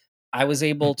it. I was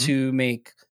able Hmm. to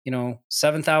make,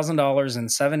 $7,000 in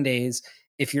 7 days.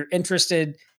 If you're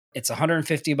interested, it's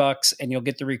 $150 and you'll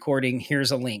get the recording.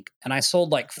 Here's a link. And I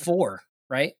sold like 4,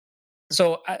 right?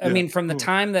 So I Yeah, mean, from the cool.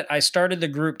 time that I started the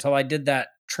group till I did that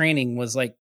training was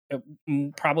like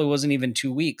It probably wasn't even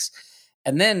 2 weeks.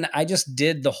 And then I just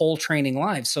did the whole training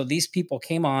live. So these people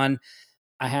came on.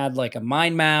 I had like a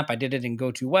mind map. I did it in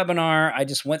GoToWebinar. I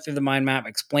just went through the mind map,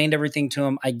 explained everything to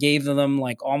them. I gave them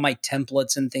like all my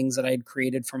templates and things that I had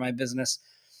created for my business.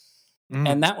 Mm,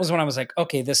 And that was when I was like,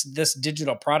 okay, this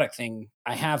digital product thing,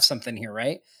 I have something here,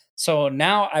 right? So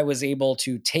now I was able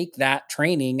to take that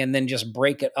training and then just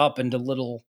break it up into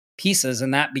little pieces,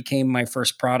 and that became my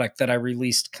first product that I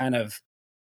released kind of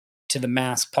to the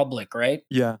mass public, right?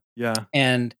 yeah, yeah.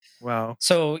 And Wow.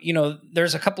 so,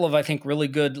 there's a couple of, I think, really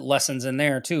good lessons in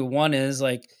there too. One is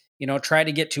like, try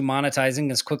to get to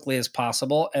monetizing as quickly as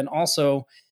possible. And also,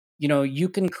 you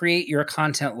can create your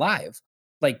content live.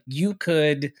 Like you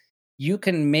can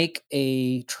make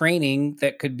a training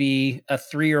that could be a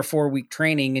 3 or 4 week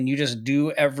training, and you just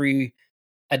do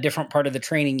a different part of the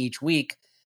training each week.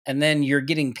 And then you're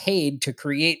getting paid to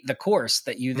create the course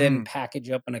that you then Mm, package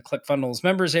up in a ClickFunnels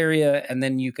members area. And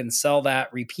then you can sell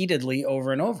that repeatedly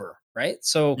over and over. Right.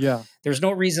 So yeah, there's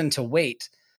no reason to wait.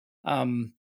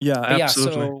 Um, yeah, but yeah,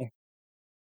 absolutely.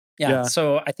 Yeah,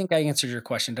 so I think I answered your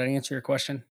question. Did I answer your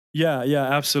question? yeah, yeah,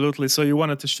 absolutely. So you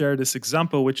wanted to share this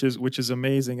example, which is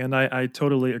amazing, and I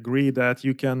totally agree that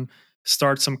you can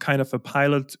start some kind of a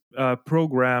pilot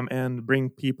program and bring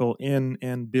people in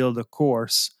and build a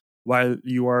course while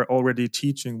you are already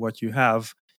teaching what you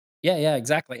have. Yeah,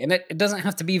 exactly. And it doesn't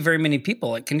have to be very many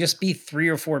people. It can just be 3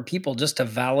 or 4 people just to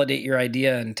validate your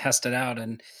idea and test it out.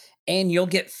 And you'll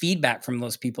get feedback from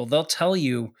those people. They'll tell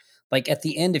you, like at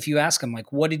the end, if you ask them,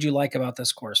 like, what did you like about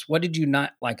this course? What did you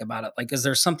not like about it? Like, is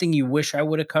there something you wish I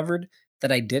would have covered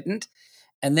that I didn't?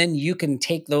 And then you can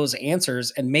take those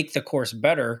answers and make the course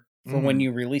better for when Mm.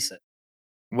 you release it.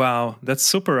 Wow, that's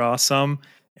super awesome.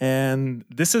 And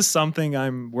this is something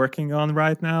I'm working on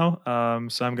right now.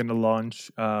 So I'm going to launch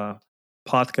a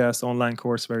podcast online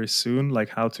course very soon, like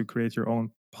how to create your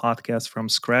own podcast from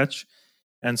scratch.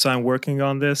 And so I'm working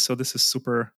on this. So this is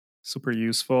super, super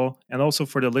useful. And also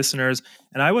for the listeners.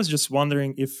 And I was just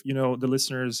wondering if, the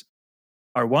listeners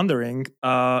are wondering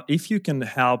if you can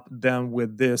help them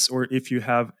with this, or if you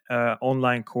have an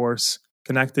online course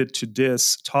connected to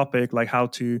this topic, like how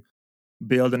to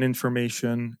build an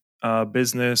information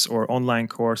business or online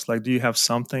course. Like, do you have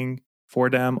something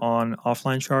for them on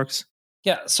Offline Sharks?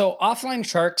 Yeah. So offline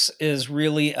sharks is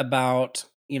really about,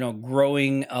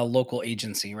 growing a local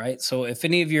agency, right? So if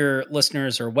any of your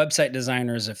listeners are website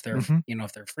designers, if they're, Mm-hmm.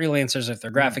 if they're freelancers, if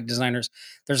they're Mm, graphic designers,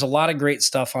 there's a lot of great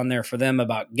stuff on there for them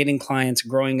about getting clients,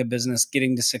 growing a business,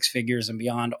 getting to 6 figures and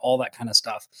beyond, all that kind of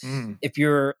stuff. mm. If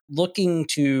you're looking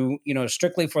to,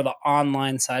 strictly for the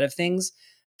online side of things,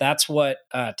 that's what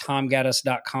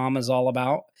tomgaddis.com is all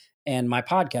about, and my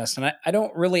podcast. And I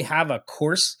don't really have a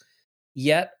course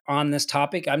yet on this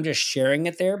topic. I'm just sharing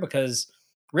it there because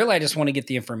really I just want to get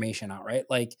the information out, right?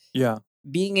 Like Yeah.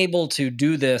 being able to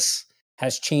do this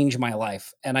has changed my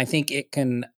life. And I think it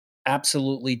can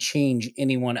absolutely change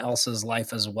anyone else's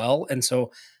life as well. And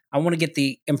so I want to get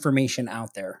the information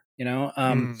out there,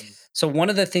 Mm. So one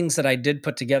of the things that I did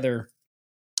put together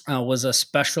was a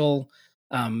special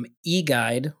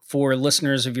e-guide for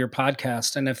listeners of your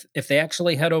podcast. And if they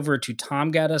actually head over to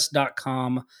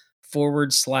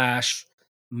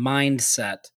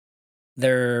tomgaddis.com/mindset,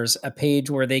 there's a page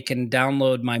where they can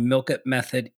download my Milk It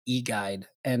Method e-guide.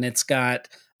 And it's got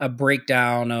a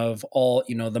breakdown of all,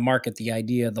 the market, the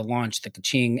idea, the launch, the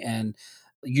kaching, and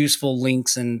useful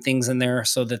links and things in there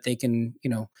so that they can,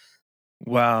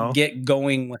 Wow. get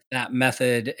going with that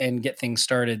method and get things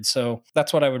started. So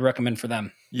that's what I would recommend for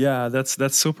them. Yeah, that's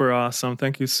super awesome.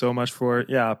 Thank you so much for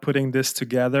putting this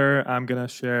together. I'm gonna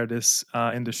share this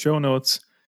in the show notes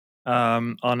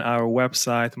on our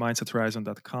website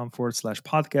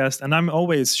mindsethorizon.com/podcast, and I'm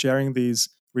always sharing these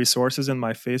resources in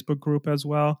my Facebook group as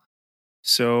well.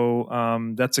 So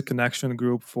that's a connection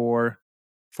group for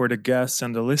the guests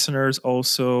and the listeners.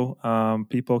 Also,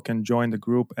 people can join the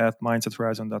group at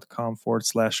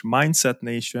mindsethorizon.com/mindset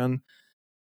nation.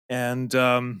 And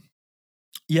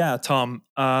yeah, Tom,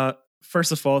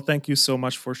 first of all, thank you so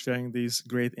much for sharing these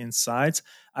great insights.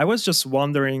 I was just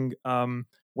wondering,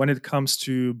 when it comes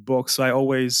to books, I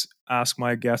always ask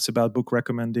my guests about book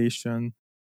recommendations.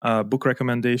 If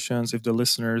the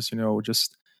listeners,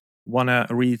 just want to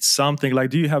read something,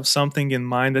 like, do you have something in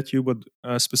mind that you would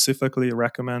specifically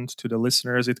recommend to the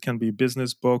listeners? It can be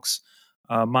business books,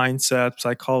 mindset,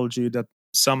 psychology that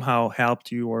somehow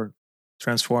helped you or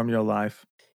transformed your life.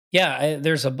 Yeah,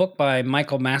 there's a book by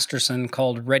Michael Masterson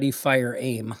called Ready, Fire,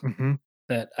 Aim Hmm.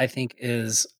 that I think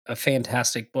is a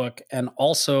fantastic book, and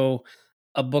also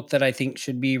a book that I think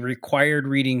should be required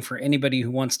reading for anybody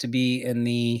who wants to be in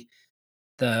the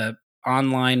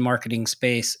online marketing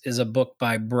space is a book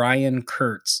by Brian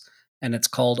Kurtz, and it's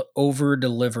called Over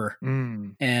Deliver.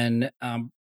 Mm, And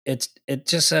it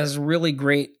just has really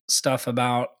great stuff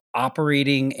about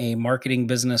operating a marketing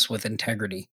business with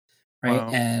integrity, right? wow.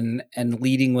 And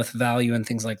leading with value and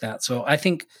things like that. So I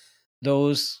think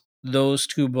those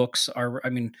two books are, I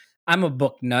mean, I'm a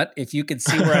book nut. If you could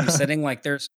see where I'm sitting, like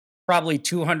there's probably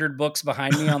 200 books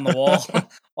behind me on the wall,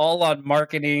 all on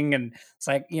marketing and it's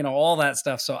like, all that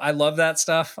stuff. So I love that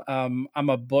stuff. I'm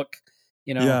a book,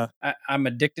 Yeah, I'm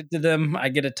addicted to them. I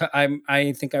get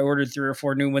I think I ordered 3 or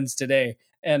 4 new ones today.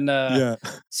 And yeah.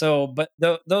 so, but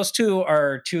those two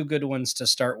are two good ones to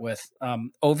start with.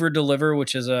 Over Deliver,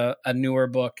 which is a newer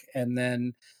book, and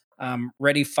then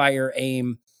Ready, Fire,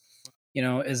 Aim,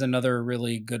 is another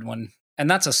really good one. And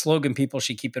that's a slogan people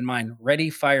should keep in mind. Ready,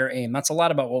 fire, aim. That's a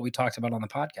lot about what we talked about on the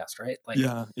podcast, right? Like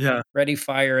Yeah, yeah. ready,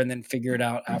 fire, and then figure it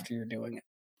out after you're doing it.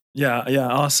 Yeah, yeah,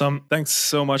 awesome. Thanks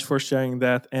so much for sharing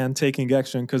that and taking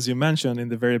action because you mentioned in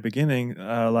the very beginning,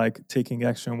 like taking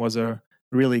action was a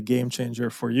really game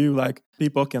changer for you. Like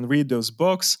people can read those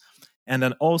books and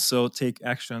then also take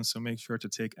action. So make sure to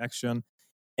take action.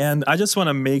 And I just want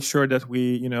to make sure that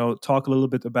we, talk a little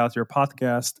bit about your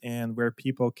podcast and where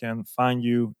people can find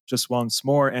you just once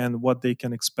more and what they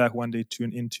can expect when they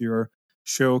tune into your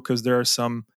show because there are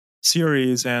some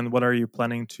series and what are you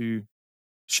planning to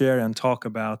share and talk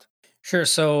about? Sure.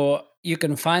 So you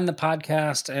can find the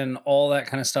podcast and all that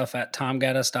kind of stuff at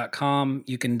tomgaddis.com.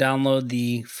 You can download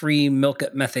the free Milk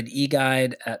It Method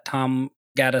e-guide at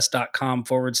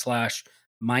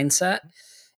tomgaddis.com/mindset.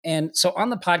 And so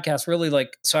on the podcast, really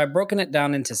so I've broken it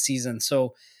down into seasons.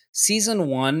 So season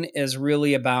 1 is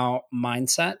really about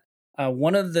mindset.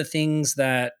 One of the things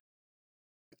that,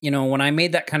 when I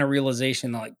made that kind of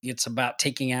realization, like it's about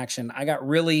taking action, I got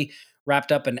really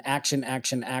wrapped up in action,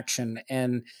 action, action.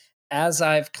 And as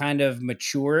I've kind of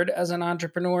matured as an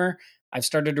entrepreneur, I've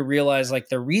started to realize like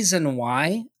the reason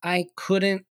why I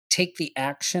couldn't take the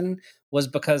action was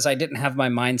because I didn't have my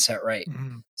mindset right.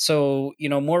 Mhm. So,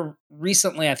 more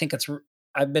recently, I've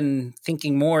been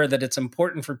thinking more that it's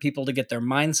important for people to get their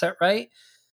mindset right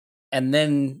and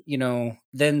then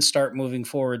start moving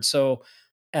forward. So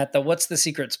at the What's the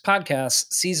Secrets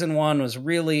podcast, season 1 was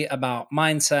really about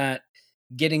mindset,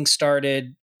 getting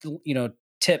started,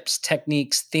 tips,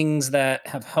 techniques, things that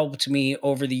have helped me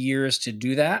over the years to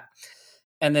do that.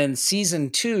 And then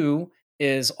season 2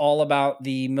 is all about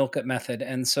the Milk It method.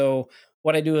 And so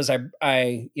what I do is I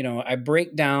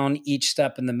break down each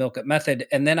step in the Milk It method,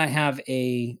 and then I have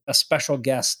a special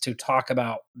guest to talk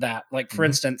about that. Like for Mhm.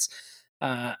 instance,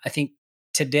 I think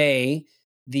today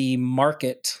the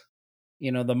market,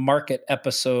 the market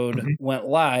episode Mhm. went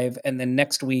live, and then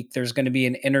next week there's going to be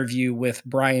an interview with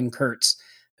Brian Kurtz,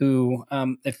 who,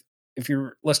 if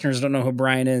your listeners don't know who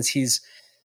Brian is, he's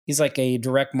like a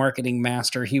direct marketing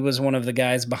master. He was one of the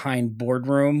guys behind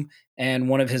Boardroom, and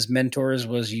one of his mentors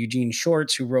was Eugene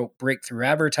Schwartz, who wrote Breakthrough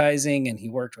Advertising, and he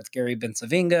worked with Gary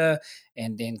Bencivenga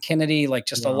and Dan Kennedy, like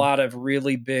just a Wow. lot of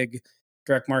really big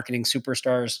direct marketing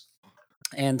superstars.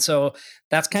 And so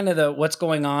that's kind of the what's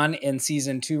going on in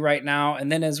season 2 right now.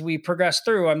 And then as we progress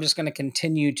through, I'm just going to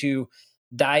continue to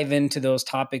dive into those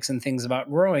topics and things about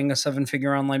growing a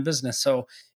 7-figure online business. So,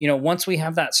 once we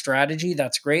have that strategy,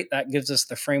 that's great. That gives us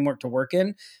the framework to work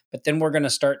in. But then we're going to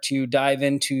start to dive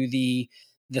into the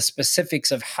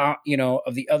specifics of how,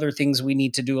 of the other things we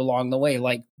need to do along the way,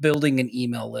 like building an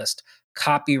email list,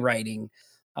 copywriting,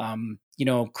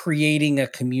 creating a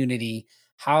community.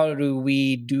 How do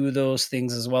we do those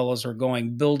things as well as we're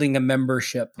going, building a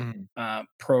membership Mhm.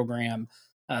 program,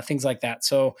 things like that.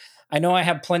 So I know I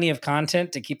have plenty of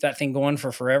content to keep that thing going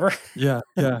for forever. Yeah,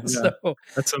 yeah, yeah. So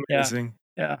That's yeah, amazing.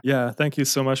 yeah. Yeah, thank you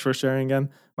so much for sharing. And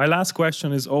my last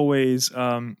question is always,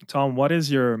 Tom, what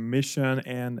is your mission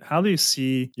and how do you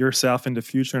see yourself in the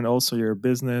future and also your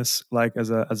business like as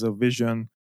a vision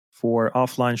for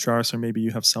offline sharks, or maybe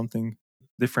you have something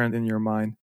different in your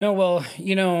mind? No, well,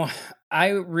 I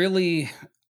really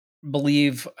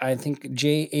believe, I think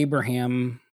Jay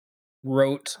Abraham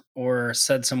wrote or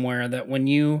said somewhere that when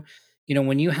you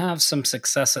have some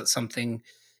success at something,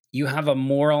 you have a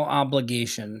moral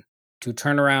obligation to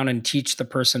turn around and teach the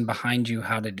person behind you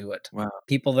how to do it. Wow.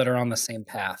 People that are on the same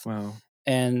path. Wow.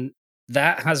 And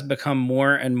that has become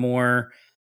more and more,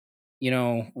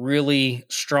 really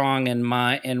strong in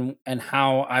my and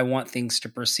how I want things to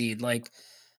proceed. Like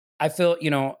I feel,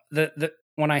 the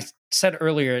when I said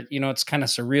earlier, it's kind of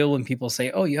surreal when people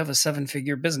say, "Oh, you have a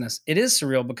 7-figure business." It is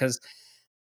surreal because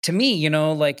to me,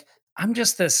 like I'm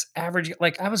just this average,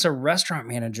 like I was a restaurant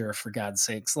manager for God's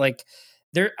sakes. Like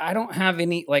I don't have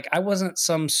any, like I wasn't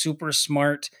some super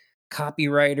smart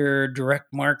copywriter,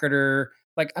 direct marketer.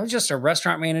 Like I was just a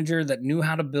restaurant manager that knew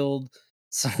how to build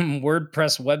some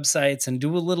WordPress websites and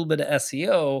do a little bit of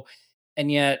SEO.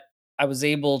 And yet I was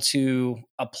able to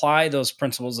apply those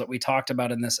principles that we talked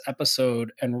about in this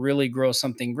episode and really grow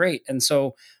something great. And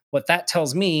so what that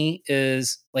tells me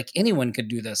is like anyone could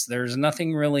do this. There's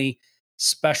nothing really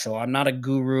special. I'm not a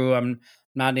guru. I'm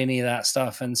not any of that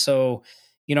stuff. And so,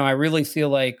 I really feel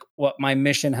like what my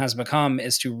mission has become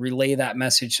is to relay that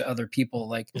message to other people.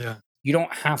 Like, Yeah. you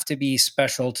don't have to be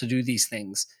special to do these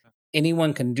things.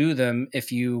 Anyone can do them if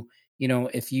you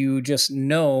just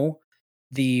know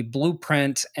the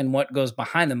blueprint and what goes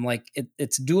behind them. Like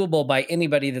it's doable by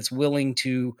anybody that's willing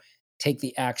to take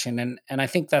the action. And I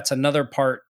think that's another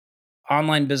part.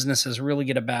 Online businesses really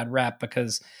get a bad rap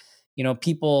because,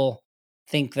 people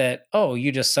think that, oh,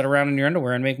 you just sit around in your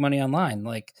underwear and make money online.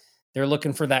 Like they're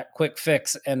looking for that quick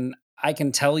fix. And I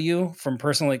can tell you from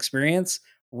personal experience,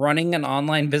 running an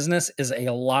online business is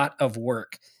a lot of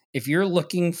work. If you're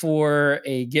looking for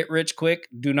a get rich quick,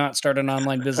 do not start an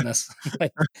online business.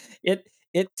 Like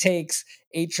it takes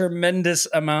a tremendous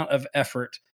amount of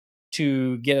effort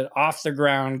to get it off the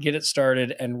ground, get it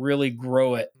started, and really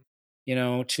grow it,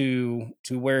 to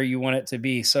where you want it to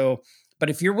be. So, but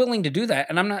if you're willing to do that,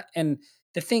 and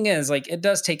the thing is, like, it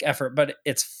does take effort, but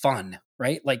it's fun,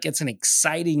 right? Like, it's an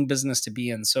exciting business to be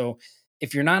in. So,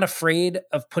 if you're not afraid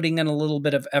of putting in a little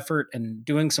bit of effort and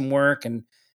doing some work and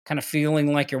kind of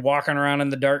feeling like you're walking around in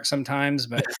the dark sometimes,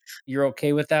 but you're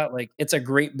okay with that, like, it's a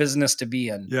great business to be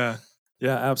in. Yeah.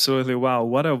 Yeah, absolutely. Wow,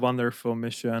 what a wonderful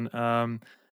mission.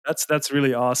 That's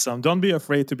really awesome. Don't be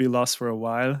afraid to be lost for a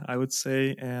while, I would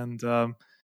say. And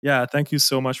yeah, thank you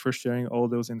so much for sharing all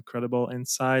those incredible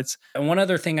insights. And one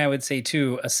other thing I would say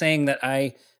too, a saying that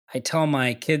I tell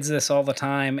my kids this all the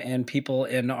time and people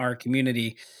in our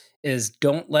community is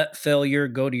don't let failure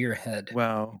go to your head.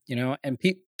 Wow. And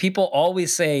people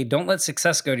always say don't let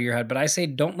success go to your head, but I say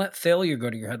don't let failure go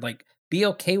to your head. Like be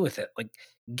okay with it. Like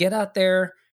get out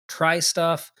there, try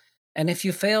stuff, and if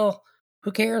you fail,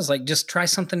 who cares? Like just try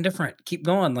something different. Keep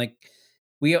going. Like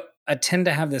we tend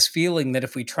to have this feeling that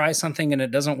if we try something and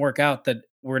it doesn't work out, that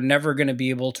we're never going to be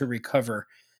able to recover.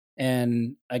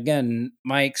 And again,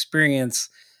 my experience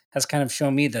has kind of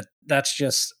shown me that that's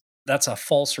a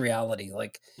false reality.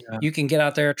 Like Yeah. you can get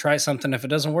out there, try something. If it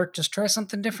doesn't work, just try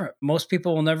something different. Most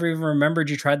people will never even remember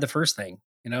you tried the first thing,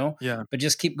 Yeah. but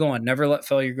just keep going. Never let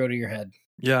failure go to your head.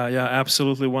 Yeah, yeah,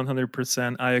 absolutely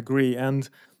 100%. I agree. And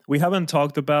we haven't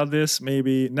talked about this.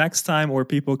 Maybe next time, or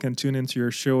people can tune into your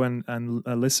show and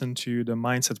listen to the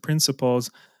mindset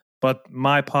principles. But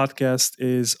my podcast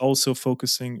is also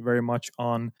focusing very much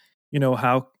on,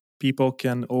 how people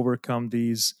can overcome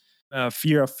these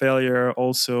fear of failure,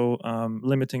 also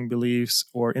limiting beliefs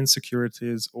or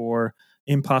insecurities or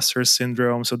imposter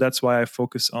syndrome. So that's why I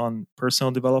focus on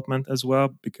personal development as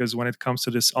well, because when it comes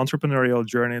to this entrepreneurial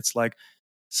journey, it's like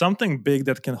something big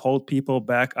that can hold people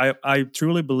back. I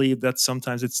truly believe that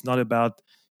sometimes it's not about,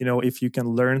 if you can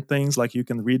learn things, like you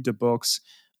can read the books,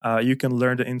 you can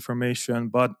learn the information,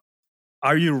 but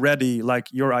are you ready? Like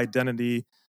your identity,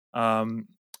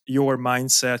 your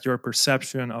mindset, your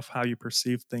perception of how you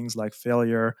perceive things like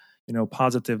failure,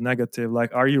 positive, negative,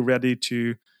 like, are you ready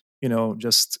to,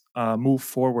 just move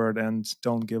forward and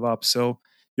don't give up? So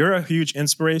you're a huge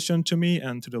inspiration to me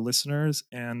and to the listeners.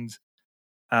 And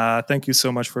thank you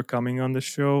so much for coming on the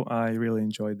show. I really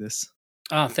enjoyed this.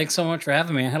 Oh, thanks so much for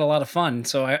having me. I had a lot of fun.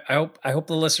 So I hope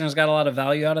the listeners got a lot of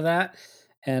value out of that,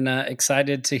 and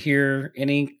excited to hear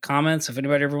any comments. If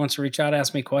anybody ever wants to reach out,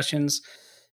 ask me questions,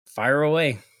 fire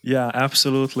away. Yeah,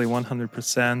 absolutely.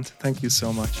 100%. Thank you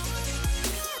so much.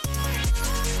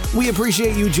 We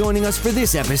appreciate you joining us for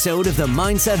this episode of the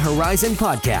Mindset Horizon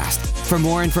podcast. For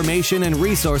more information and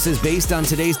resources based on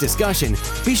today's discussion,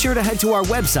 be sure to head to our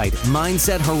website,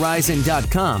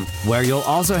 mindsethorizon.com, where you'll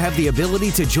also have the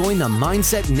ability to join the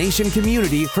Mindset Nation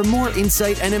community for more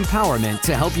insight and empowerment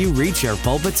to help you reach your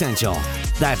full potential.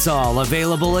 That's all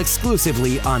available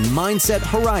exclusively on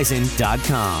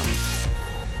mindsethorizon.com.